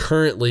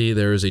 Currently,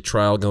 there is a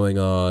trial going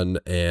on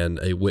and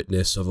a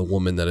witness of a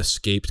woman that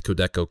escaped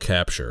Codeco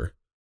capture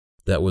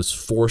that was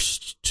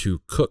forced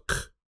to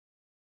cook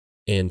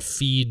and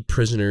feed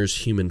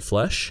prisoners human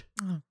flesh.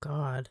 Oh,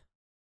 God.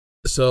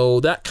 So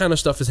that kind of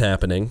stuff is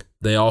happening.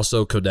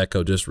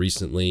 Codeco just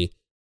recently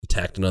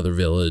attacked another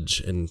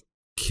village and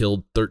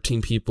killed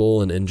 13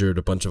 people and injured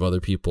a bunch of other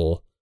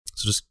people.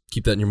 So just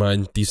keep that in your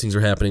mind. These things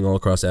are happening all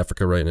across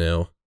Africa right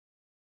now.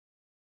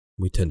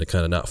 We tend to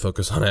kind of not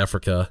focus on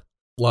Africa.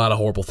 A lot of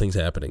horrible things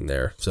happening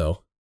there.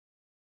 So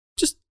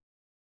just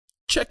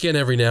check in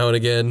every now and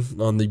again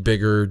on the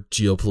bigger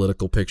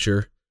geopolitical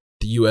picture.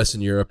 The US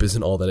and Europe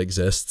isn't all that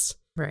exists.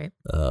 Right.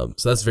 So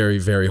that's very,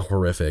 very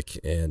horrific.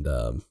 And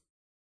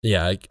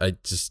I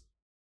just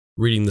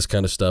reading this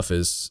kind of stuff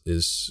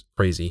is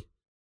crazy.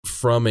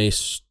 From a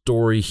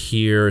story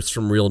here, it's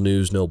from Real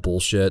News No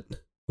Bullshit,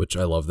 which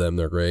I love them.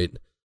 They're great.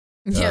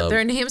 Yeah,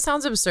 their name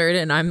sounds absurd,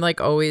 and I'm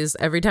like always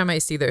every time I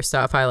see their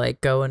stuff, I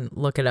like go and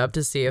look it up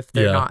to see if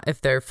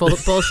they're full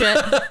of bullshit.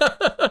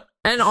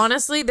 And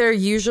honestly,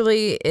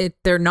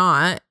 they're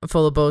not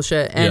full of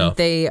bullshit, and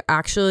they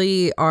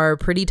actually are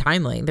pretty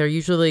timely. They're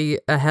usually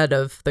ahead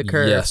of the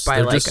curve by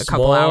like a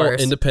couple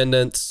hours.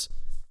 Independents.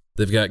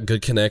 They've got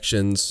good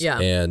connections,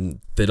 and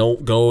they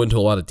don't go into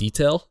a lot of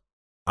detail.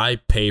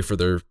 I pay for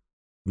their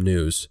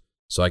news,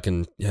 so I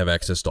can have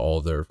access to all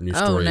of their news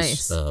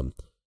stories. Nice.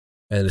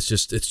 And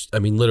I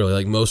mean, literally,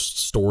 like most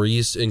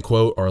stories in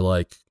quote are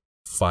like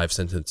 5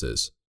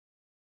 sentences.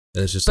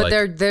 And it's just but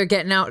they're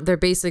getting out. They're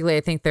basically,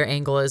 I think their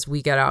angle is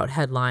we get out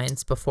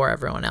headlines before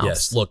everyone else.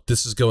 Yes, look,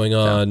 this is going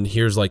on.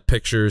 Here's like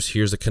pictures.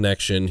 Here's a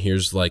connection.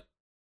 Here's like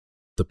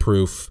the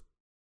proof.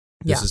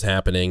 This is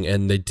happening.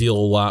 And they deal a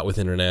lot with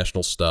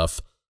international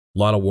stuff, a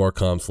lot of war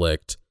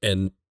conflict.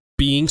 And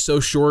being so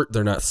short,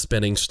 they're not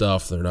spinning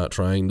stuff. They're not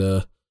trying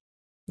to.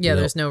 Yeah,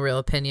 there's no real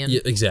opinion. Yeah,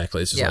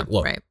 exactly. It's just like,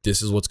 look,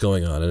 this is what's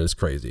going on, and it's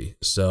crazy.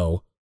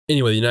 So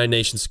anyway, the United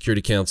Nations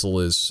Security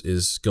Council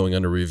is going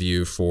under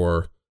review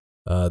for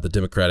the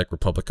Democratic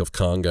Republic of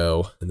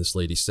Congo, and this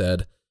lady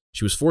said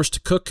she was forced to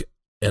cook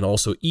and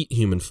also eat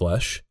human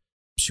flesh.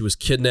 She was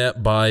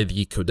kidnapped by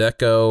the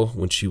Codeco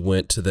when she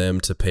went to them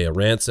to pay a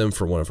ransom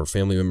for one of her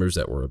family members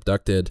that were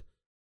abducted.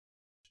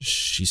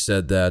 She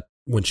said that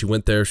when she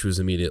went there, she was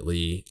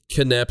immediately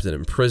kidnapped and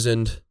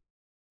imprisoned.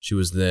 She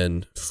was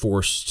then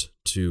forced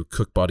to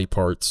cook body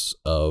parts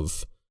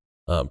of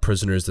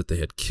prisoners that they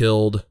had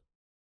killed.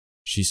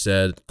 She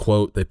said,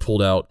 quote, they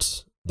pulled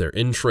out their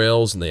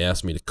entrails and they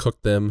asked me to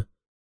cook them.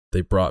 They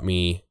brought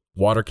me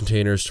water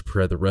containers to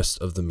prepare the rest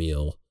of the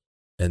meal.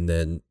 And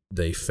then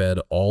they fed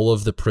all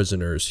of the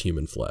prisoners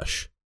human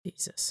flesh.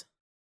 Jesus.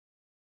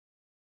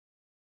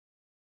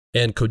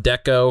 And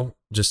Codeco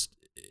just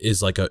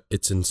is like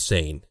it's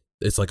insane.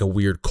 It's like a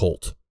weird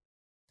cult.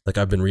 Like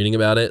I've been reading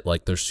about it.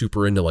 Like they're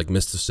super into like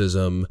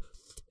mysticism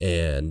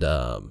and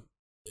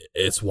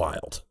it's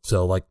wild.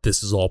 So like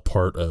this is all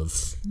part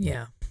of.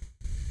 Yeah.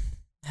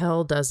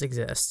 Hell does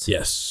exist.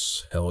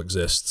 Yes. Hell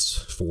exists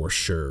for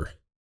sure.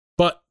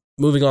 But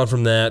moving on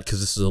from that, because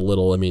this is a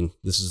little, I mean,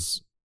 this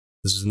is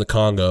in the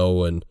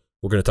Congo and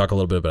we're going to talk a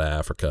little bit about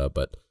Africa,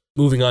 but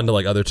moving on to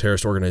like other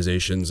terrorist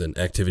organizations and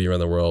activity around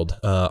the world,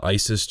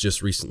 ISIS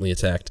just recently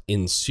attacked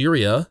in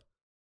Syria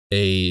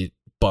a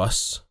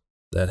bus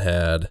that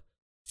had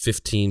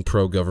 15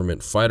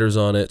 pro-government fighters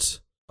on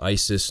it.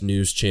 ISIS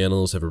news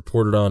channels have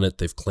reported on it.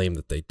 They've claimed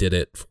that they did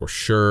it for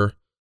sure.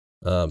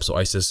 So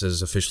ISIS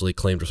has officially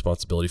claimed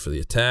responsibility for the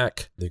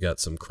attack. They've got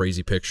some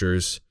crazy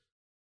pictures.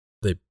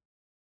 They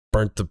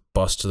burnt the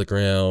bus to the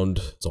ground.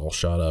 It's all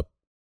shot up.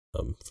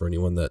 For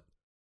anyone that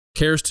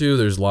cares to,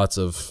 there's lots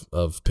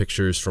of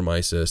pictures from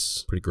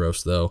ISIS. Pretty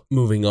gross, though.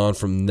 Moving on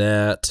from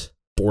that,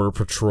 Border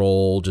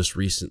Patrol just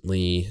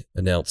recently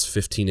announced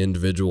 15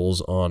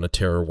 individuals on a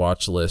terror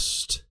watch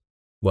list.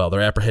 Well,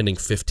 they're apprehending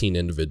 15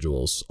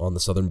 individuals on the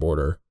southern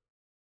border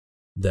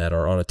that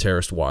are on a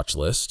terrorist watch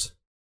list,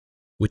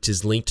 which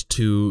is linked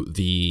to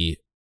the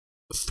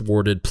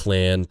thwarted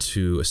plan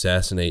to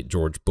assassinate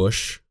George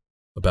Bush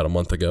about a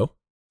month ago.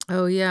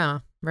 Oh, yeah.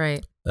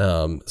 Right.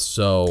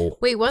 So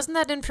wait, wasn't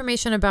that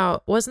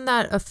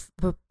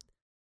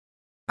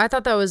I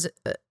thought that was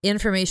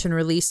information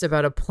released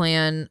about a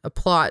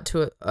plot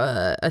to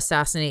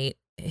assassinate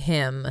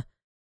him,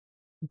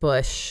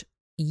 Bush,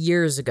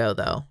 years ago,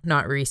 though,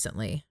 not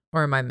recently.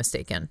 Or am I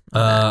mistaken?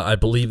 I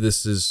believe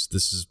this is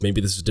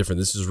different.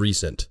 This is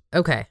recent.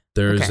 Okay.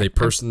 There's a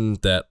person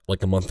that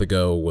like a month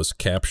ago was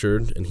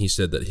captured, and he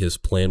said that his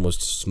plan was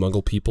to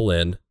smuggle people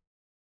in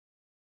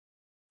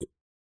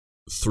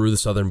through the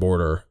southern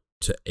border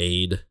to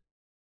aid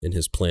in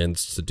his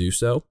plans to do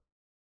so.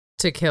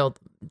 To kill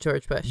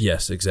George Bush.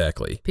 Yes,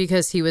 exactly.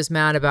 Because he was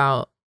mad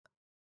about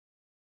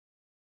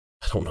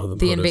I don't know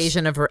the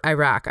invasion of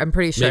Iraq. I'm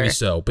pretty sure. Maybe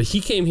so. But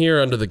he came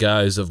here under the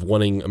guise of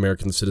wanting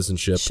American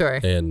citizenship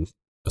and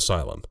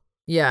asylum.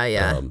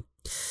 Yeah.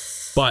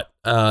 But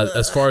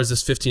as far as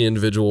this 15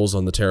 individuals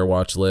on the terror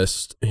watch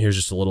list, here's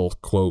just a little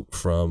quote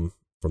from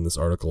this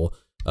article.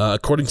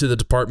 According to the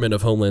Department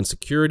of Homeland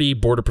Security,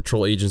 Border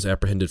Patrol agents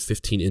apprehended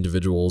 15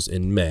 individuals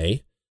in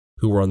May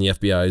who were on the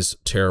FBI's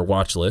terror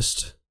watch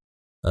list.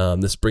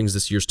 This brings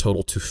this year's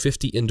total to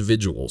 50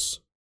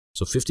 individuals.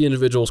 So 50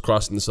 individuals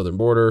crossing the southern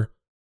border.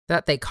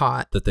 That they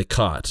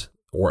caught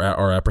or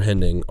are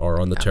apprehending are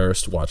on the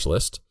terrorist watch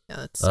list. Yeah,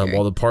 that's scary.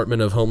 While the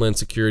Department of Homeland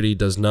Security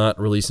does not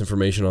release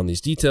information on these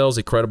details,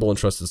 a credible and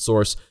trusted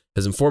source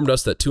has informed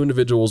us that 2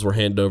 individuals were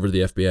handed over to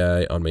the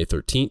FBI on May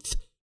 13th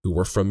who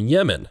were from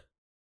Yemen.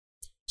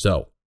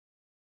 So,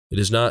 it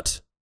is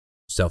not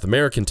South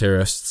American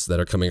terrorists that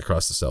are coming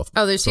across the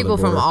southern there's people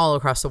border. from all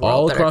across the world.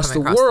 All across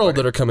the world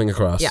that are coming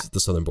across Yeah. the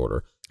southern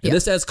border. And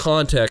this adds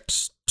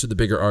context to the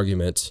bigger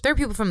argument. There are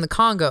people from the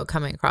Congo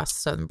coming across the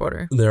southern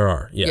border. There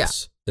are,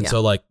 yes. And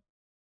so, like,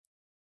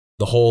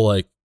 the whole,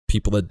 like,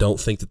 people that don't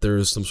think that there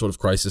is some sort of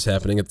crisis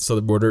happening at the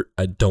southern border,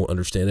 I don't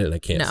understand it and I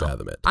can't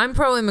fathom it. I'm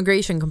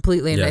pro-immigration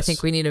completely, and I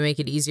think we need to make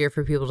it easier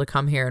for people to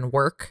come here and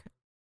work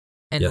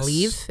and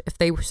leave if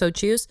they so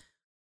choose.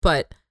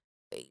 but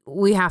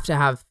we have to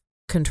have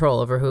control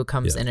over who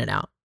comes Yeah. in and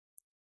out.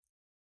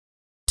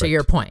 To Right.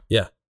 your point.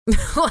 Yeah.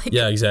 Like,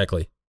 Yeah,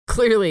 exactly.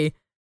 clearly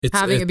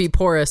having it be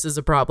porous is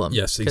a problem.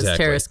 Yes, Because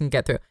exactly. terrorists can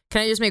get through.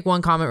 Can I just make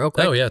one comment real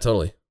quick? Oh, yeah,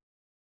 totally.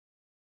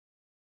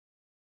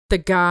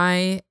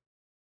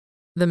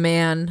 The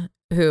man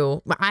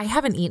who I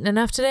haven't eaten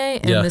enough today,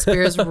 and Yeah. this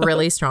beer is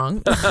really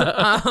strong.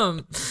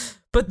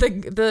 But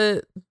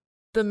the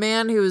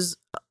man who's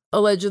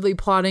allegedly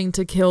plotting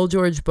to kill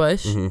George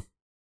Bush, Mhm.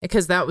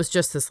 because that was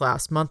just this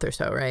last month or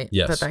so, right?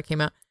 Yes. That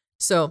came out.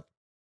 So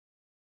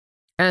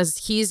as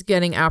he's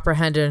getting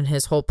apprehended and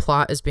his whole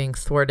plot is being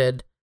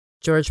thwarted,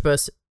 George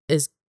Bush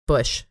is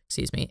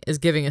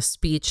giving a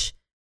speech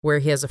where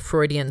he has a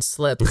Freudian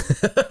slip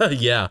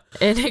Yeah.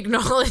 and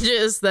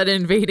acknowledges that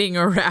invading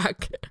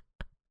Iraq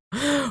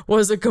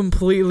was a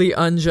completely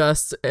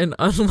unjust and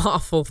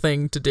unlawful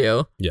thing to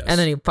do. Yes. And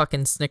then he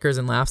fucking snickers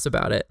and laughs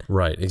about it.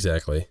 Right,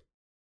 exactly.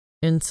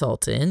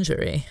 Insult to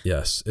injury.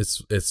 Yes,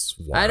 it's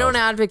wild. I don't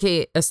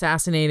advocate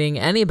assassinating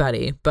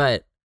anybody,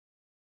 but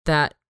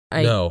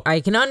No. I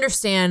can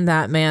understand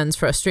that man's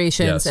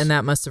frustrations, Yes. and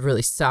that must have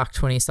really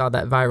sucked when he saw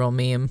that viral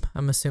meme.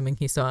 I'm assuming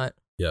he saw it.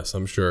 Yes,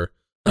 I'm sure.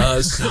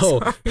 So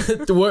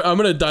I'm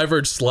going to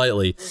diverge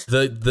slightly.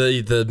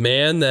 The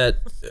man that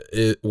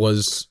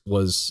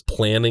was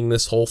planning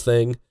this whole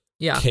thing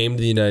Yeah. came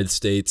to the United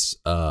States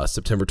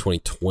September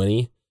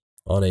 2020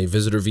 on a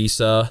visitor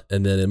visa,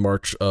 and then in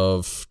March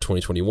of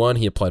 2021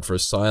 he applied for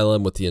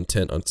asylum with the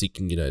intent on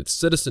seeking United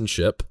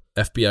citizenship.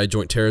 FBI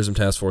Joint Terrorism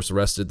Task Force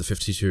arrested the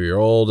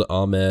 52-year-old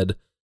Ahmed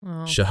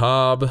Oh.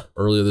 Shahab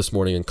earlier this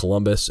morning in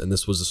Columbus, and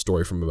this was a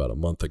story from about a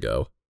month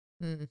ago.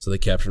 Mm. So they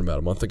captured him about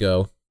a month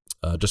ago.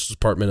 Justice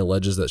Department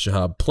alleges that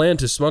Shahab planned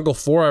to smuggle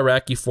 4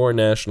 Iraqi foreign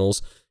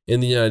nationals in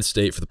the United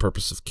States for the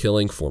purpose of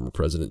killing former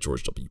President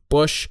George W.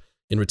 Bush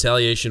in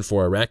retaliation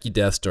for Iraqi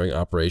deaths during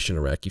Operation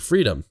Iraqi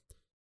Freedom.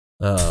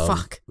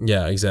 Fuck.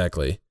 Yeah,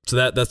 exactly. So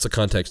that's the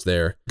context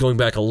there. Going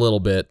back a little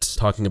bit,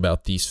 talking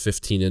about these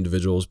 15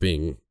 individuals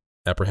being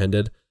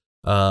apprehended.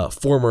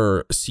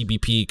 Former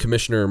CBP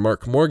Commissioner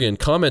Mark Morgan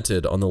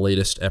commented on the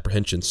latest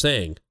apprehension,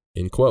 saying,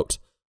 in quote,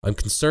 "I'm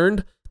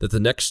concerned that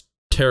the next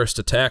terrorist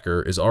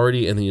attacker is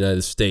already in the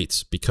United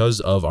States because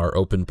of our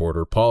open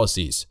border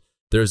policies.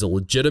 There is a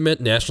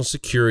legitimate national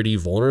security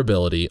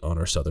vulnerability on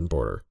our southern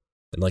border."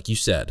 And like you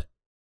said,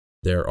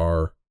 there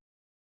are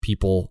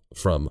people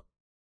from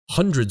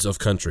hundreds of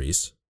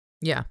countries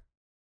Yeah.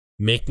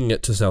 making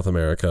it to South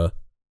America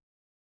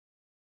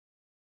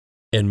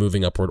and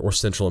moving upward, or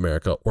Central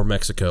America or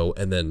Mexico,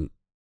 and then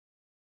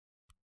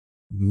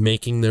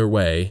making their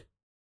way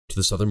to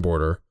the southern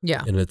border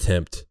Yeah. in an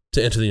attempt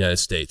to enter the United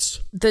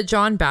States. The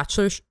John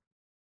Batchelor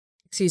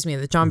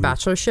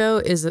Batchelor show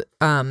is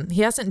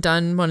he hasn't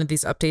done one of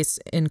these updates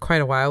in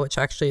quite a while, which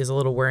actually is a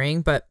little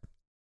worrying, but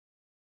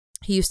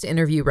he used to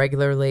interview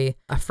regularly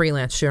a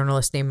freelance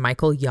journalist named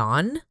Michael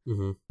Yon,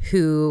 Mm-hmm.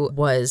 who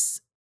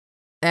was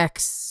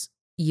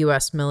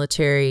ex-US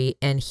military,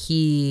 and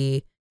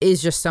he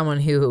is just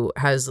someone who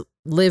has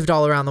lived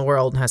all around the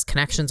world and has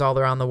connections all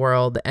around the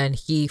world, and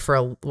he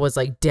was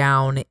like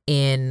down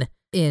in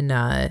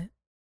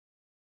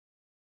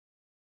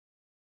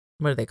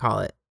what do they call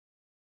it?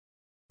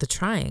 The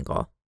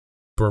Triangle.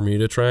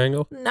 Bermuda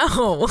Triangle?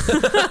 No.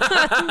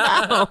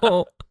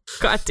 No.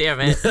 God damn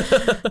it.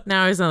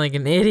 Now I sound like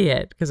an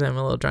idiot because I'm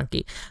a little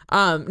drunky.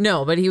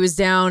 No, but he was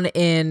down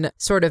in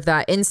sort of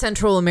that in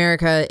Central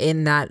America,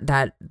 in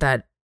that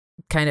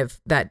kind of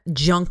that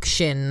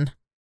junction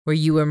where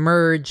you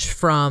emerge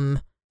from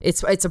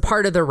it's a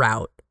part of the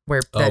route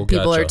where that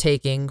people are gotcha.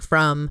 taking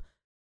from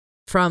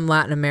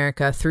Latin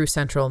America through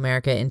Central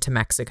America into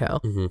Mexico.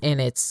 Mm-hmm. And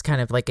it's kind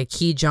of like a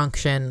key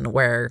junction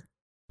where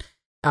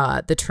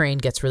the terrain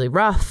gets really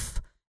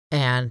rough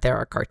and there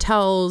are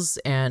cartels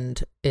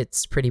and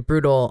it's pretty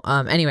brutal.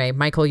 Anyway,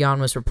 Michael Yon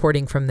was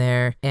reporting from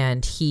there,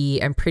 and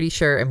I'm pretty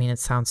sure, I mean, it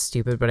sounds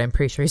stupid, but I'm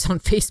pretty sure he's on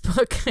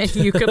Facebook and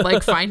you could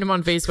like find him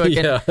on Facebook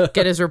and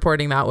get his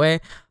reporting that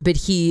way. But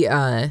he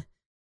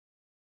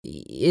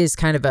is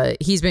kind of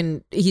he's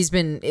been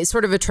it's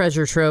sort of a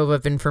treasure trove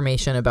of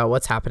information about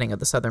what's happening at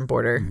the southern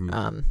border.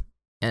 Mm-hmm.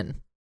 And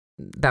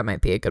that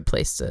might be a good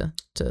place to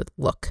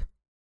look.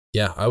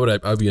 Yeah,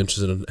 I'd be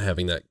interested in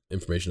having that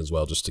information as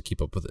well, just to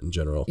keep up with it in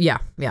general. Yeah.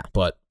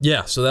 But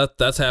yeah, so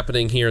that's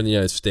happening here in the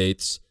United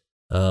States.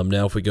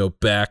 Now, if we go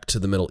back to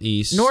the Middle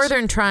East,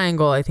 Northern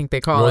Triangle, I think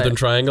they call Northern it.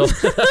 Triangle.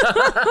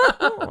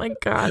 Oh my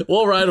God.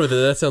 We'll ride with it.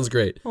 That sounds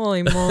great.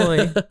 Holy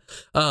moly.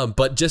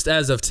 But just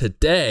as of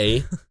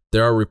today,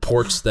 there are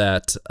reports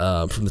that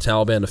from the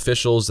Taliban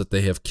officials that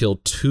they have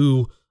killed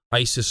 2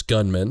 ISIS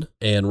gunmen,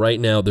 and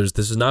right now this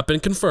has not been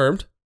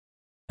confirmed.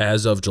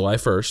 As of July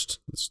 1st,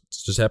 this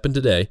just happened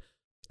today,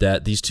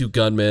 that these 2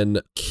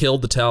 gunmen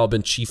killed the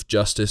Taliban Chief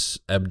Justice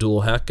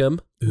Abdul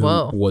Hakim, who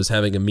was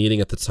having a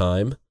meeting at the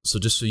time. So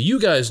just so you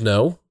guys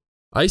know,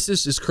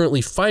 ISIS is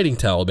currently fighting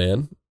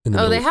Taliban.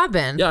 They have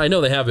been? Yeah, I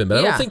know they have been, but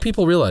I don't think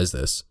people realize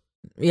this.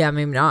 Yeah,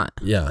 maybe not.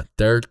 Yeah,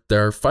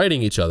 they're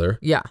fighting each other.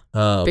 Yeah,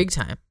 big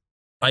time.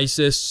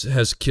 ISIS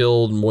has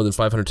killed more than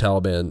 500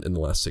 Taliban in the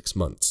last 6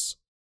 months.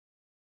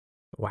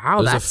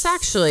 Wow, There's that's a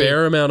actually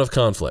fair amount of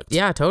conflict.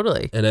 Yeah,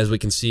 totally. And as we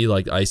can see,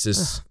 like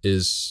ISIS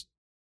is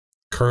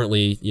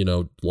currently,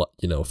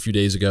 a few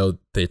days ago,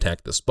 they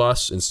attacked this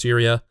bus in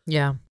Syria.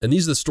 Yeah. And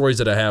these are the stories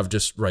that I have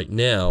just right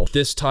now.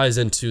 This ties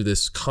into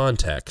this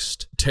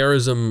context.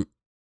 Terrorism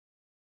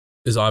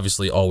is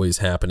obviously always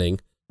happening,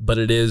 but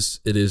it is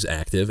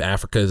active.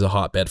 Africa is a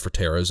hotbed for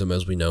terrorism,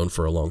 as we've known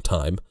for a long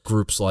time.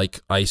 Groups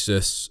like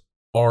ISIS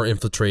are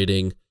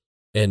infiltrating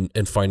and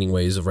finding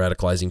ways of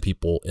radicalizing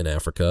people in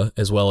Africa,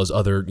 as well as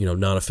other,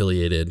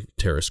 non-affiliated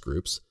terrorist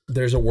groups.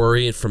 There's a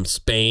worry from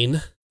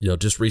Spain.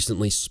 Just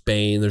recently,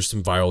 Spain, there's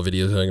some viral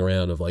videos going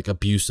around of like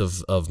abuse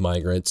of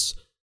migrants,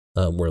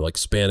 where like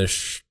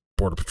Spanish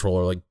border patrol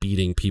are like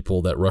beating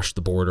people that rush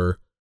the border.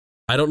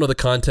 I don't know the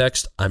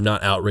context. I'm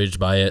not outraged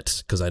by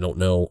it because I don't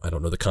know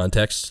the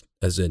context,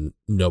 as in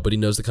nobody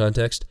knows the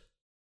context.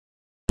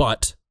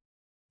 But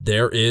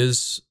there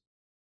is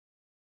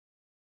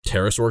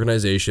terrorist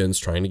organizations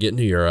trying to get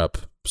into Europe.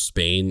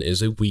 Spain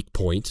is a weak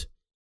point.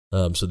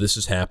 So this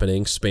is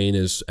happening. Spain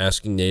is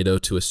asking NATO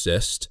to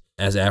assist.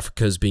 As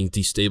Africa is being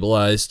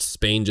destabilized,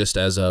 Spain, just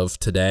as of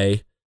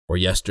today or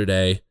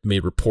yesterday,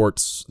 made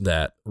reports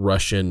that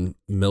Russian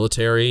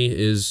military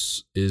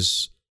is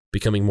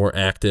becoming more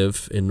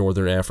active in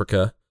northern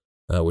Africa,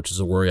 which is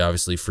a worry,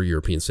 obviously, for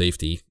European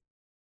safety.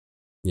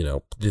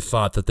 The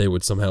thought that they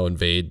would somehow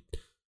invade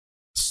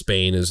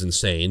Spain is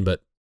insane,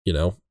 but,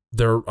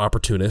 they're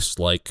opportunists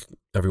like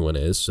everyone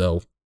is.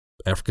 So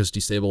Africa's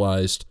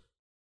destabilized.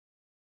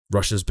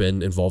 Russia's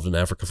been involved in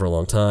Africa for a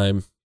long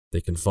time. They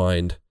can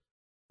find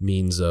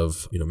means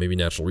of, maybe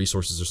natural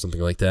resources or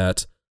something like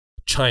that.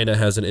 China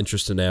has an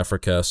interest in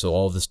Africa, so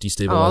all of this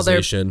destabilization. All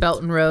their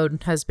Belt and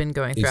Road has been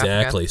going through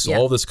exactly. Africa. So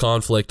all this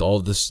conflict, all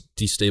of this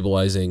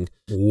destabilizing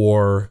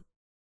war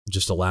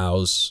just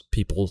allows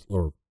people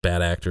or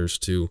bad actors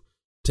to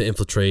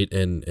infiltrate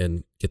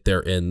and get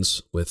their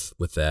ends with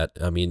that.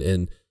 I mean,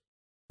 in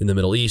the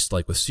Middle East,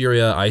 like with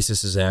Syria,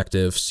 ISIS is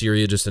active.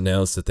 Syria just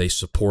announced that they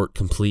support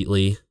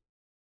completely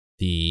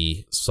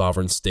the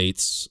sovereign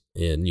states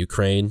in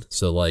Ukraine.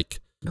 So like,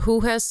 who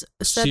has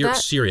said that?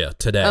 Syria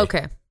today.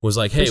 Okay. Was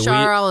like, hey,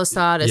 Bashar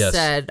al-Assad has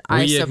said,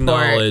 I support. We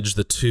acknowledge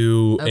the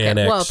two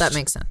annexed. Well, that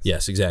makes sense.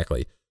 Yes,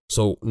 exactly.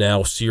 So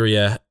now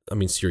Syria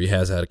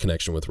has had a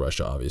connection with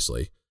Russia,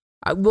 obviously.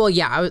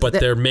 But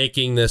they're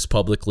making this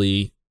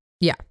publicly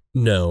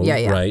known,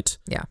 right?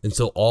 Yeah. And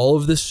so all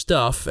of this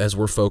stuff, as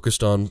we're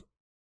focused on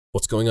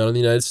what's going on in the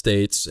United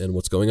States and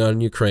what's going on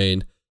in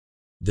Ukraine,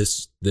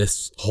 this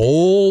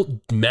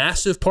whole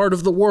massive part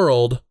of the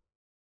world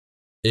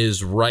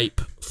is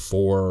ripe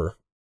for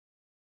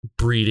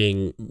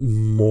breeding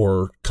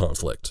more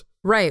conflict.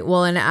 Right.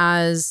 Well, and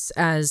as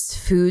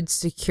food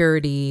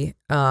security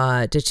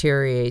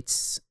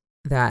deteriorates,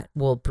 that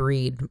will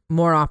breed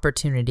more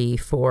opportunity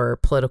for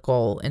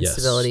political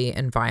instability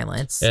and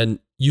violence. And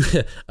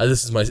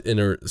this is my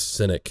inner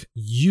cynic.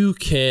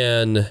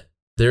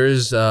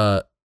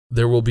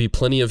 There will be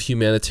plenty of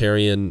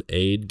humanitarian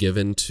aid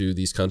given to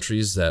these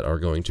countries that are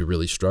going to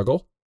really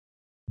struggle.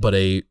 But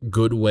a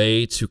good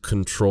way to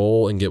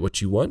control and get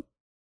what you want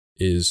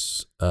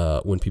is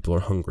when people are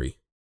hungry.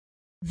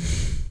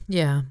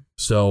 Yeah.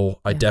 So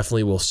I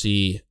definitely will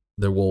see,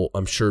 there will,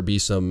 I'm sure, be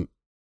some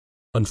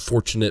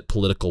unfortunate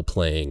political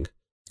playing.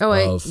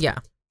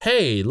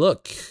 Hey,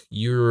 look,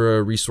 you're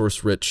a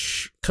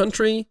resource-rich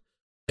country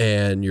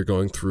and you're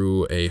going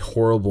through a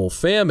horrible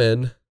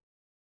famine.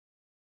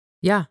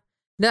 Yeah.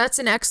 That's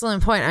an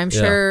excellent point. I'm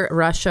sure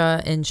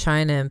Russia and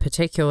China in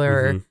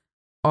particular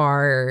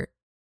are...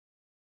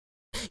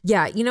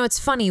 Yeah, it's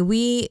funny.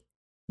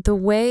 The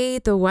way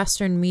the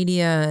Western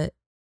media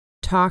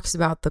talks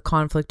about the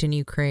conflict in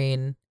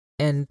Ukraine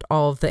and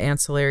all of the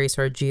ancillary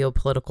sort of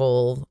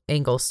geopolitical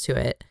angles to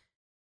it,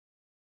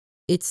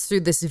 it's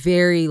through this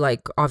very,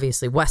 like,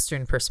 obviously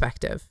Western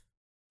perspective.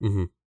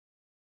 Mm-hmm.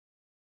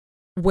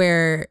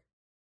 Where,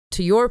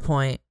 to your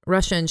point,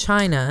 Russia and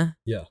China,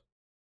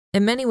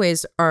 in many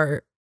ways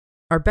are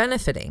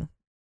benefiting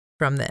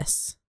from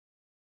this.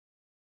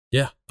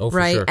 Yeah. Oh, for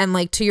right. Sure. And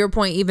like, to your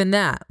point, even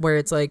that, where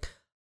it's like,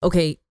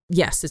 okay,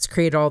 yes, it's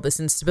created all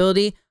this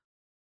instability.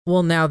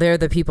 Well, now they're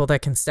the people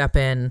that can step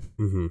in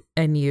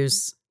and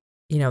use,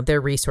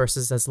 their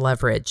resources as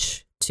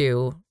leverage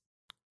to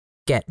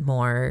get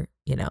more,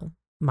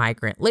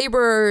 migrant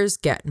laborers,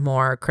 get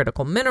more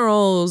critical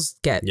minerals,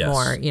 get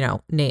more,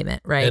 name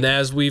it. Right. And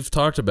as we've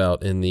talked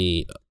about in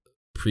the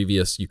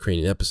previous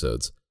Ukrainian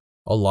episodes,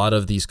 a lot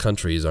of these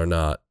countries are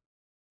not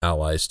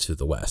allies to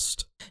the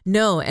West.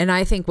 No, and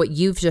I think what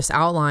you've just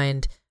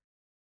outlined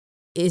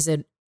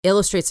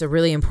illustrates a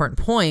really important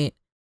point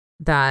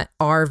that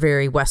our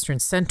very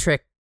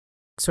Western-centric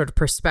sort of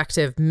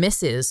perspective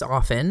misses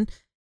often,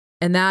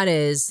 and that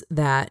is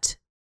that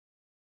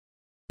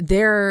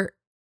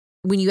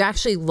when you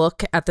actually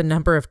look at the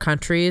number of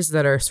countries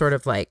that are sort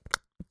of like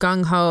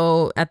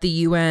gung-ho at the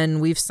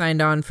UN, we've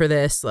signed on for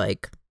this,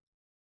 like,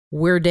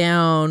 we're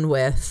down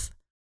with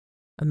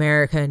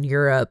America and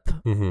Europe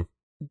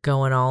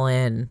going all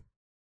in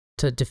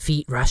to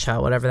defeat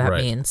Russia, whatever that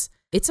means.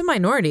 it's a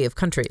minority of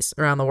countries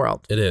around the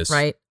world. It is.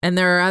 Right. And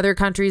there are other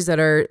countries that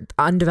are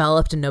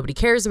undeveloped and nobody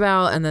cares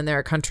about. And then there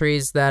are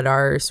countries that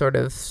are sort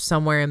of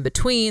somewhere in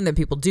between that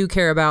people do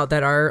care about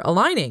that are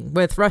aligning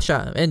with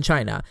Russia and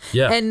China.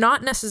 Yeah. And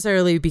not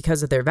necessarily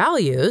because of their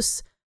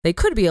values. They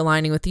could be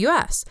aligning with the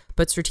US,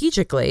 but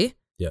strategically,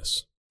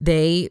 Yes.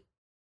 They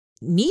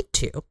need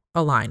to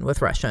align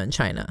with Russia and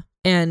China.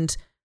 And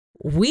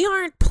we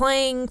aren't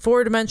playing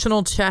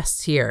 4-dimensional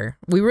chess here.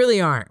 We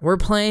really aren't.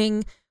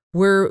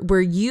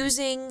 We're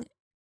using,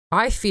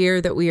 I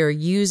fear that we are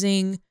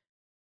using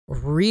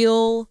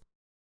real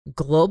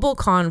global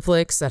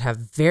conflicts that have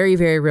very,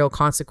 very real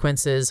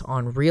consequences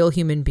on real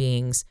human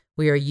beings.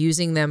 We are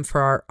using them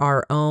for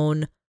our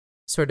own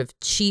sort of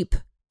cheap,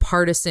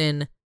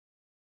 partisan,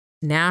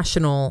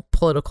 national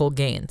political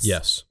gains.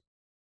 Yes.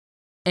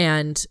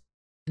 And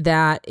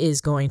that is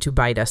going to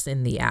bite us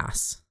in the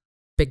ass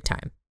big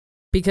time.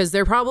 Because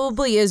there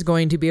probably is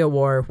going to be a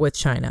war with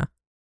China,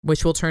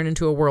 which will turn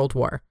into a world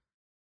war.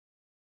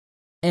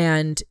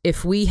 And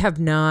if we've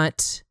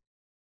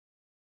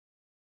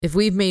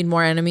made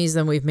more enemies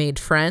than we've made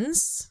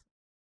friends,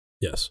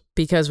 Yes.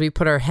 because we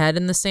put our head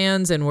in the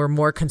sands and we're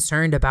more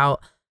concerned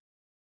about,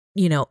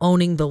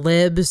 owning the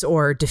libs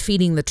or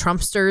defeating the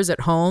Trumpsters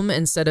at home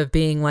instead of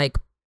being like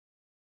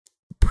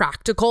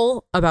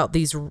practical about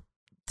these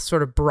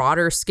sort of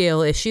broader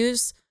scale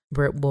issues,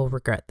 we'll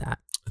regret that.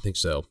 I think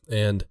so.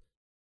 And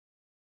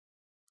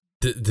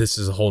this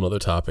is a whole nother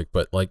topic,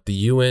 but like the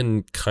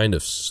UN kind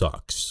of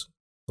sucks.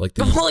 Like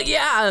Well,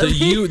 yeah.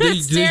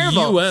 the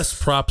terrible. US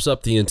props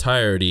up the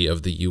entirety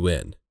of the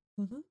UN.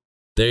 Mm-hmm.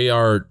 They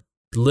are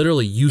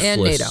literally useless.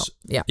 And NATO.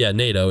 Yeah. Yeah,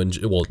 NATO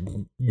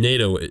and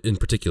NATO in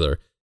particular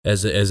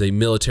as a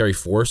military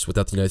force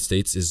without the United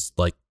States is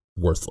like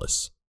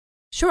worthless.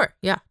 Sure.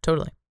 Yeah,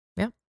 totally.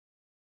 Yeah.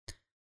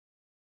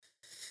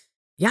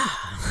 Yeah.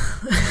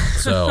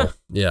 So,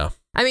 yeah.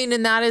 I mean,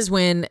 and that is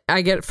when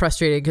I get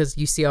frustrated because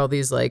you see all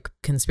these like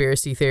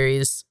conspiracy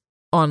theories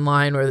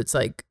online where it's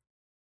like,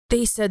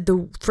 they said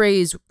the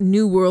phrase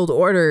New World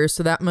Order,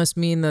 so that must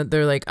mean that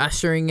they're like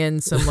ushering in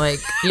some like,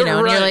 and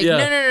Right, you're like,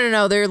 yeah.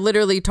 no. They're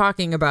literally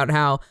talking about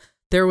how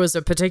there was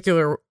a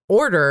particular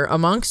order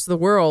amongst the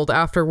world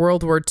after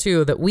World War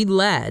II that we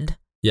led.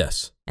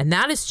 Yes. And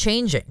that is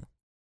changing.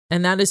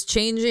 And that is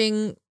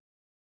changing,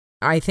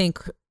 I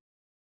think,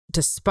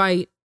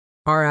 despite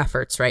our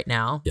efforts right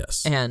now.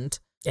 Yes. And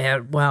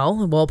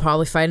we'll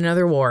probably fight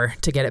another war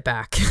to get it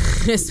back.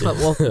 Is what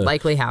will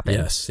likely happen.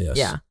 Yes.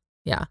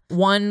 Yeah.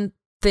 One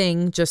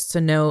thing just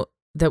to note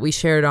that we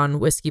shared on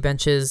Whiskey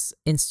Bench's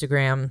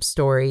Instagram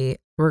story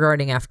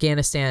regarding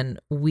Afghanistan,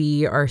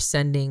 we are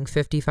sending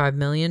 $55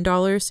 million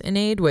in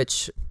aid,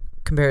 which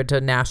compared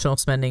to national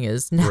spending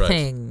is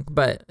nothing,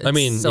 but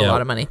it's still a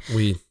lot of money.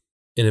 We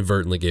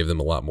inadvertently gave them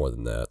a lot more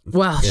than that.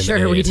 Well, in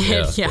sure, we aid.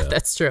 did. Yeah,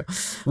 that's true.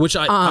 Which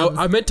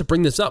I meant to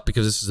bring this up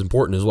because this is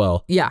important as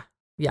well. Yeah.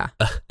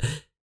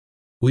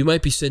 We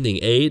might be sending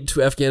aid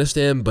to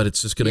Afghanistan, but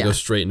it's just going to go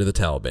straight into the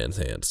Taliban's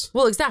hands.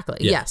 Well, exactly.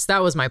 Yeah. Yes,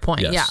 that was my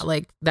point. Yes. Yeah,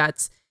 like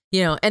that's,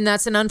 and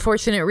that's an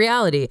unfortunate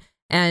reality.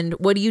 And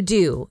what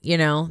do?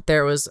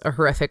 There was a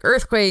horrific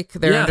earthquake.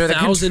 They're under the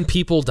 1,000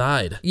 people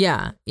died.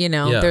 Yeah.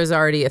 There's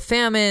already a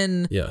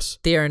famine. Yes.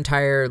 Their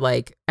entire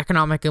like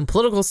economic and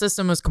political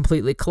system was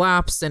completely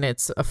collapsed and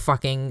it's a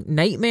fucking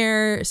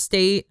nightmare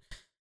state.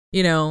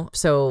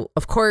 So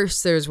of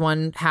course there's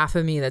one half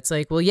of me that's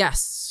like, well,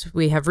 yes,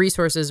 we have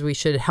resources, we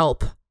should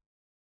help.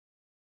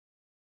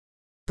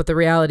 But the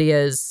reality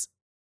is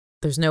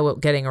there's no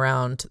getting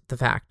around the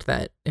fact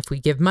that if we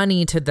give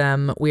money to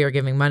them, we are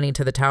giving money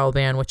to the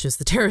Taliban, which is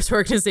the terrorist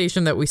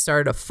organization that we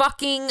started a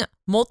fucking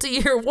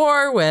multi-year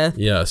war with.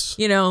 Yes.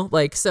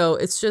 So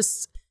it's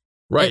just.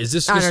 Right. Is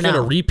this just going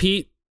to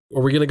repeat?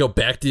 Or are we going to go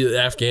back to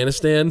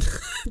Afghanistan?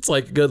 It's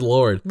like, good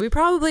Lord. We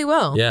probably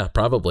will. Yeah,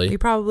 probably. We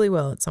probably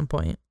will at some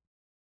point.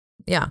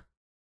 Yeah.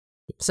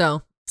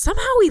 So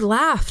somehow we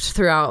laughed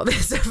throughout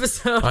this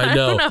episode. I know. I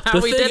don't know how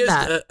we did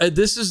that.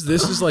 This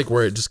is like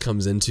where it just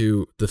comes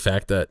into the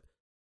fact that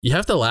you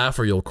have to laugh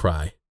or you'll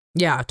cry.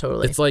 Yeah,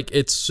 totally. It's like,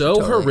 it's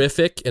so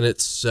horrific and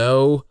it's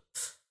so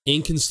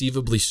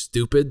inconceivably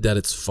stupid that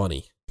it's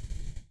funny.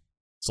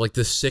 It's like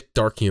this sick,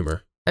 dark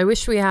humor. I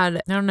wish we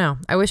had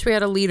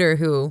a leader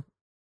who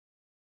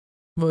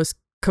was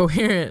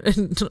coherent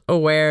and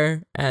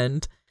aware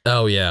and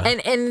oh yeah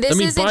and this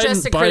isn't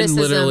just a criticism. Biden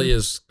literally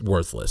is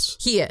worthless.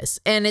 He is,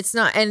 and it's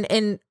not,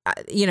 and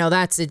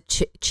that's a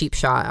cheap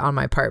shot on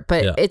my part,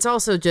 but it's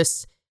also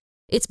just,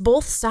 it's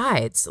both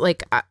sides.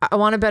 Like I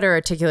want to better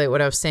articulate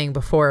what I was saying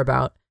before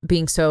about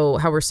being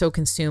how we're so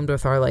consumed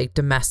with our like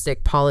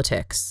domestic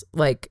politics,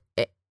 like,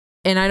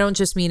 and I don't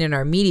just mean in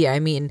our media. I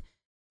mean,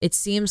 it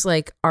seems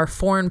like our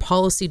foreign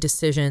policy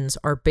decisions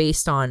are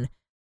based on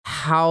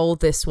how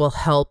this will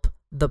help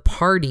the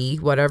party,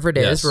 whatever it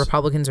is,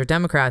 Republicans or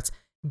Democrats,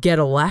 get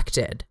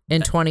elected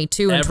in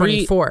 22 and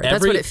 24.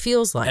 That's what it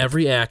feels like.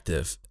 Every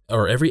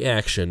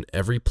action,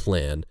 every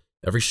plan,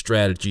 every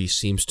strategy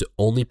seems to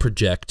only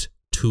project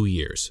 2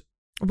 years.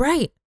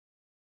 Right.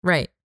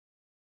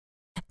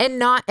 And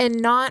not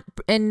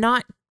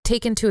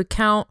take into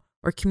account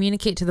or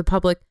communicate to the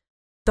public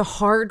the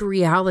hard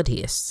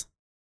realities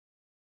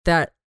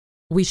that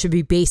we should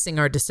be basing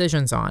our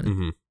decisions on.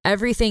 Mm-hmm.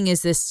 Everything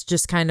is this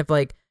just kind of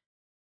like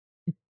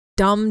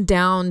dumbed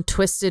down,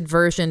 twisted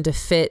version to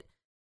fit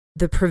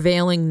the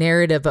prevailing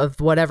narrative of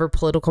whatever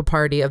political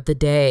party of the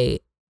day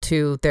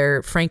to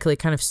their, frankly,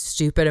 kind of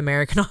stupid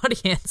American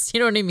audience. You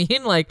know what I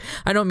mean? Like,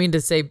 I don't mean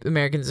to say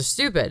Americans are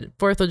stupid.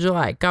 4th of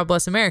July, God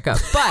bless America.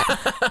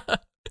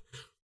 But,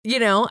 you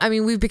know, I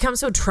mean, we've become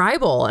so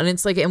tribal, and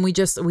it's like, and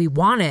we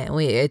want it.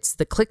 It's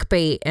the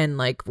clickbait, and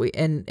like, we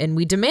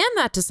demand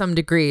that to some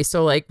degree.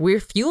 So like, we're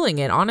fueling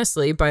it,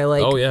 honestly, by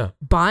like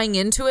buying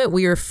into it.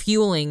 We are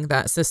fueling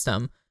that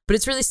system. But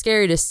it's really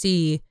scary to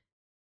see.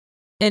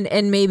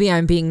 And maybe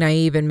I'm being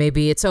naive, and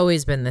maybe it's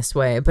always been this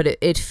way, but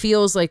it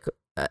feels like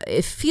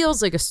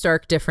a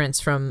stark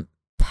difference from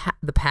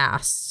the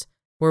past,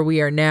 where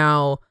we are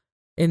now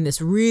in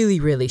this really,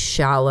 really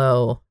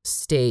shallow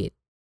state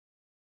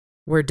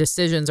where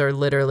decisions are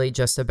literally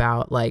just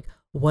about like,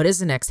 what is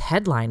the next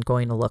headline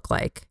going to look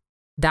like?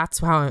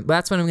 That's what I'm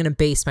going to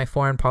base my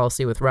foreign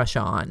policy with Russia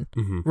on,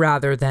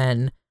 rather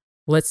than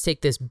let's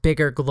take this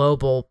bigger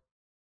global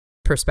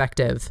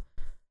perspective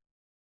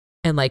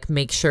and like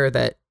make sure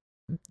that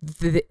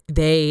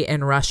they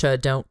and Russia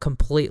don't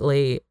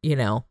completely, you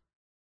know,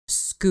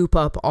 scoop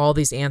up all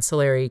these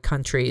ancillary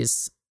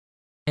countries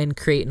and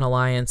create an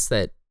alliance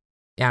that,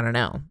 I don't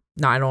know.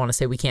 No, I don't want to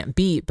say we can't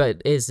beat,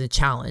 but is a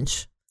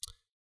challenge.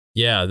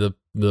 Yeah,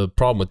 the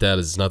problem with that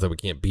is it's not that we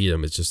can't beat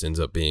them, it just ends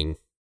up being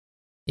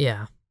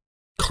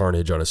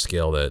carnage on a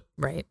scale that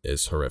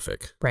is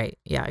horrific. Right.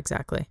 Yeah,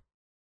 exactly.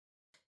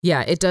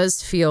 Yeah, it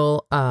does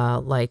feel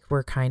like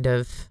we're kind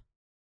of,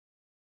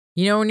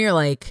 you know, when you're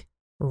like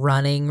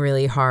running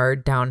really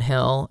hard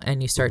downhill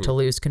and you start to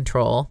lose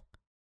control,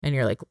 and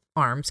your like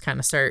arms kind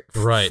of start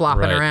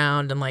flopping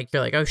around, and like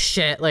you're like, oh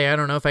shit, like I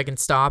don't know if I can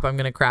stop, I'm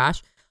gonna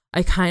crash.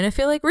 I kind of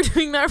feel like we're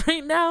doing that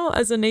right now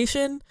as a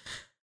nation,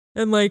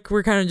 and like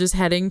we're kind of just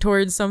heading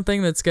towards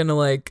something that's gonna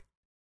like,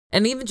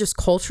 and even just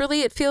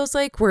culturally it feels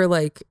like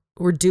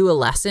we're due a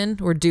lesson,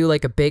 we're due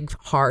like a big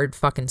hard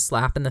fucking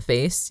slap in the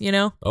face, you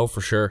know? Oh,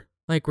 for sure.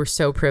 Like we're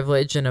so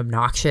privileged and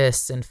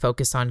obnoxious and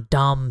focused on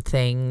dumb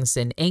things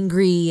and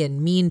angry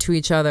and mean to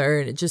each other.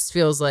 And it just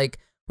feels like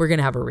we're going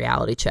to have a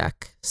reality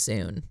check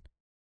soon.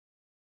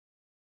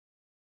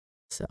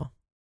 So.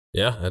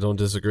 Yeah, I don't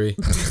disagree.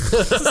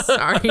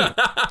 Sorry.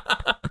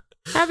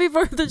 Happy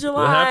 4th of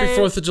July. Well, happy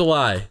 4th of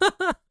July.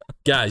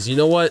 Guys, you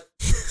know what?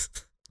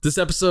 This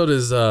episode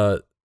is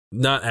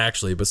not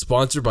actually, but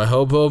sponsored by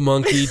Hobo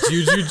Monkey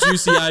Juju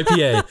Juicy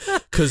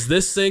IPA. Because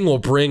this thing will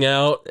bring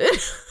out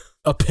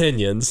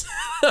opinions.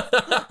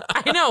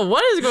 I know.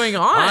 What is going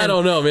on? I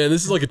don't know, man.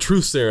 This is like a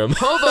truth serum.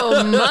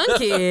 Hobo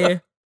Monkey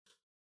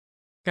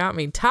got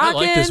me talking. I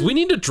like this. We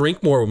need to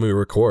drink more when we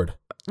record.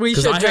 We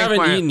should drink more. Because I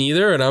haven't eaten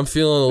either, and I'm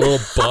feeling a little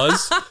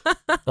buzz.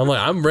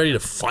 I'm ready to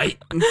fight.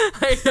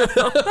 I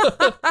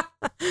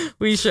know.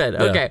 We should.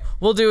 Yeah. Okay.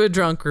 We'll do a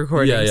drunk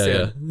recording soon.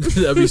 Yeah.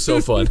 That'd be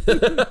so fun.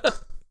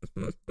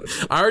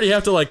 I already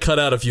have to like cut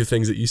out a few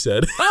things that you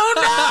said. Oh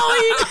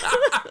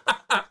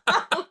no!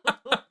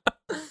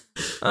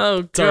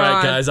 Oh god! It's all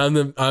right, guys. I'm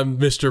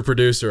Mr.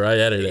 Producer. I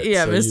edit it.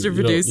 Yeah, so Mr.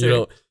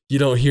 Producer. You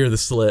don't hear the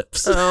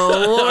slips.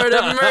 Oh Lord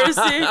of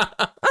mercy!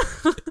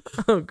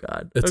 Oh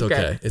god. It's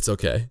okay. It's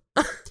okay.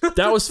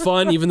 That was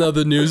fun, even though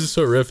the news is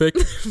horrific.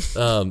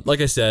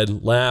 Like I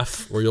said,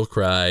 laugh or you'll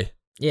cry.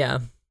 Yeah.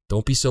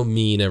 Don't be so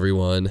mean,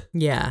 everyone.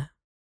 Yeah.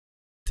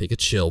 Take a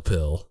chill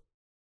pill.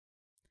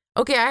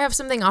 Okay, I have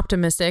something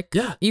optimistic.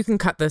 Yeah. You can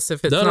cut this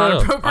if it's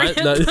not appropriate.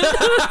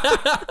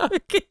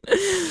 Okay.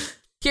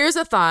 Here's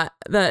a thought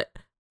that,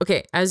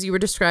 okay, as you were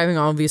describing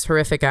all of these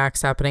horrific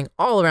acts happening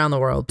all around the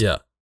world. Yeah.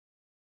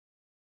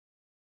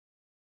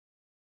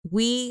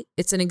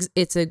 It's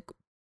a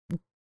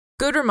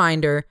good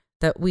reminder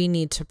that we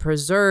need to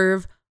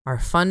preserve our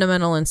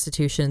fundamental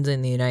institutions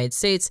in the United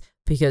States,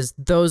 because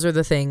those are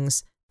the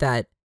things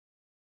that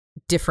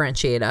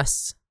differentiate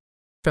us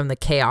from the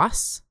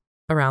chaos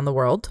around the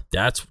world.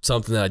 That's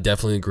something that I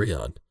definitely agree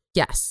on.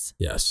 Yes.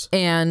 Yes.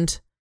 And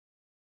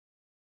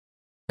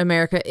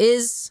America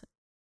is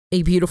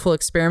a beautiful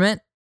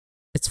experiment.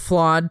 It's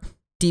flawed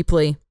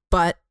deeply,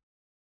 but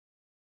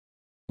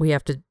we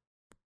have to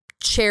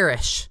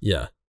cherish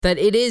that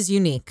it is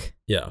unique.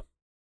 Yeah.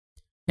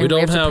 And we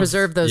have to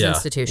preserve those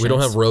institutions. We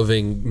don't have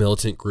roving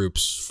militant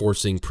groups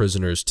forcing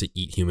prisoners to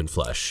eat human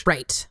flesh.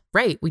 Right.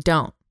 We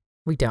don't.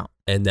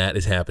 And that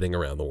is happening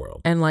around the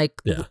world. And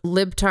like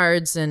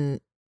libtards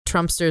and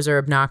Trumpsters are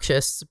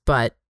obnoxious,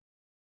 but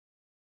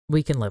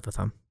we can live with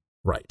them.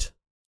 Right.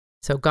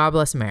 So God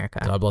bless America.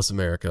 God bless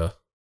America.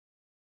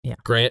 Yeah.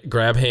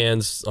 Grab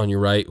hands on your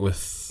right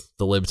with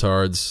the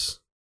libtards.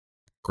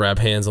 Grab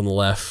hands on the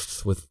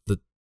left with the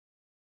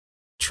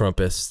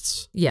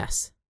Trumpists.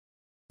 Yes.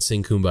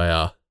 Sing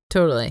Kumbaya.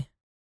 Totally.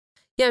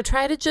 Yeah,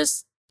 try to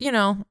just,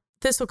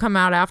 this will come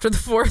out after the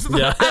 4th.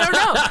 But I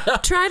don't know.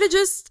 Try to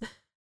just,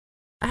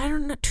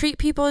 treat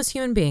people as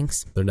human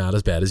beings. They're not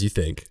as bad as you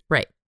think.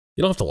 Right.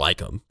 You don't have to like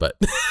them, but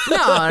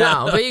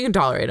No, but you can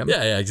tolerate them.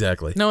 yeah,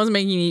 exactly. No one's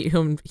making you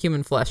eat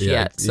human flesh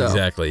yet, so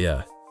exactly,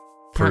 yeah.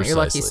 count your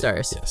lucky Precisely.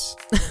 stars. Yes.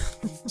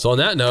 So on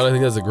that note, I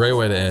think that's a great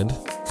way to end.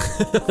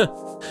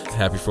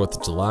 Happy 4th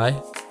of July.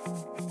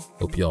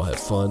 Hope you all had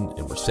fun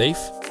and were safe.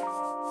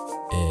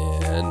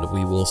 And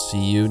we will see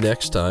you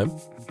next time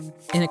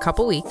In a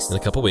couple weeks. in a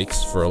couple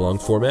weeks for a long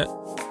format,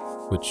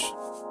 which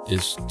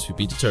is to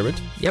be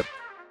determined. Yep.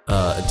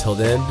 Until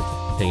then,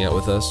 hang out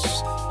with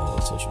us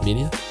on social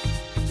media,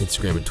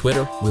 Instagram and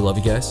Twitter. We love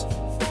you guys.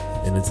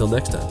 And until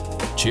next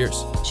time,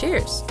 cheers.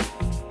 Cheers.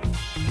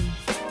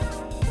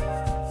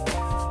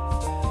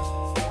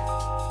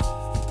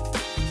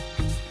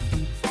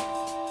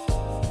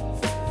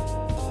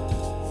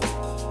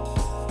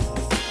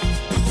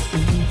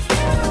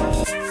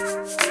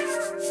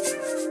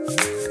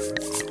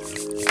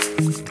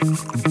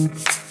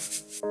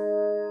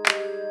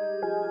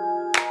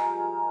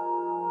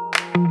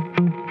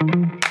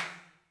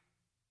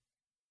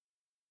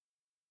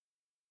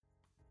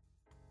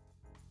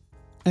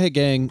 Hey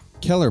gang,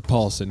 Keller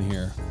Paulson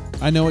here.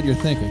 I know what you're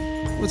thinking.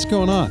 What's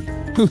going on?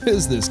 Who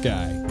is this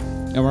guy?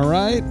 Am I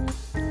right?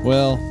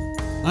 Well,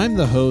 I'm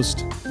the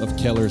host of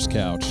Keller's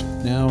Couch.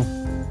 Now,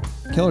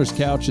 Keller's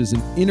Couch is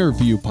an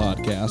interview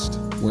podcast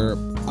where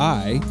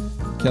I,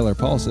 Keller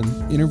Paulson,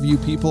 interview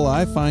people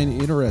I find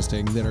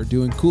interesting that are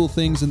doing cool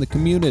things in the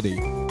community.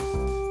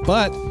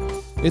 But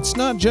it's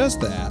not just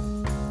that.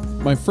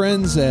 My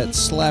friends at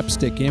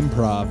Slapstick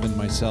Improv and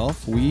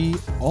myself, we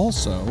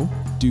also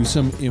do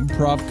some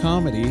improv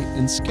comedy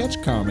and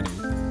sketch comedy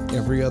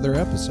every other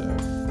episode.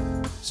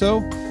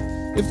 So,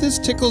 if this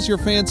tickles your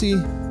fancy,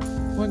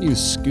 why don't you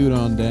scoot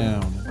on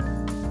down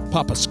and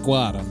pop a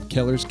squat on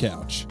Keller's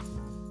Couch.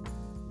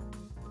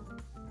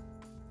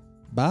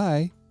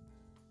 Bye.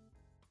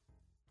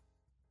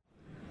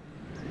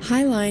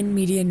 Highline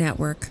Media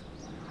Network.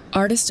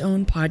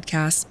 Artist-owned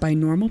podcasts by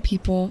normal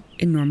people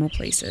in normal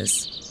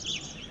places.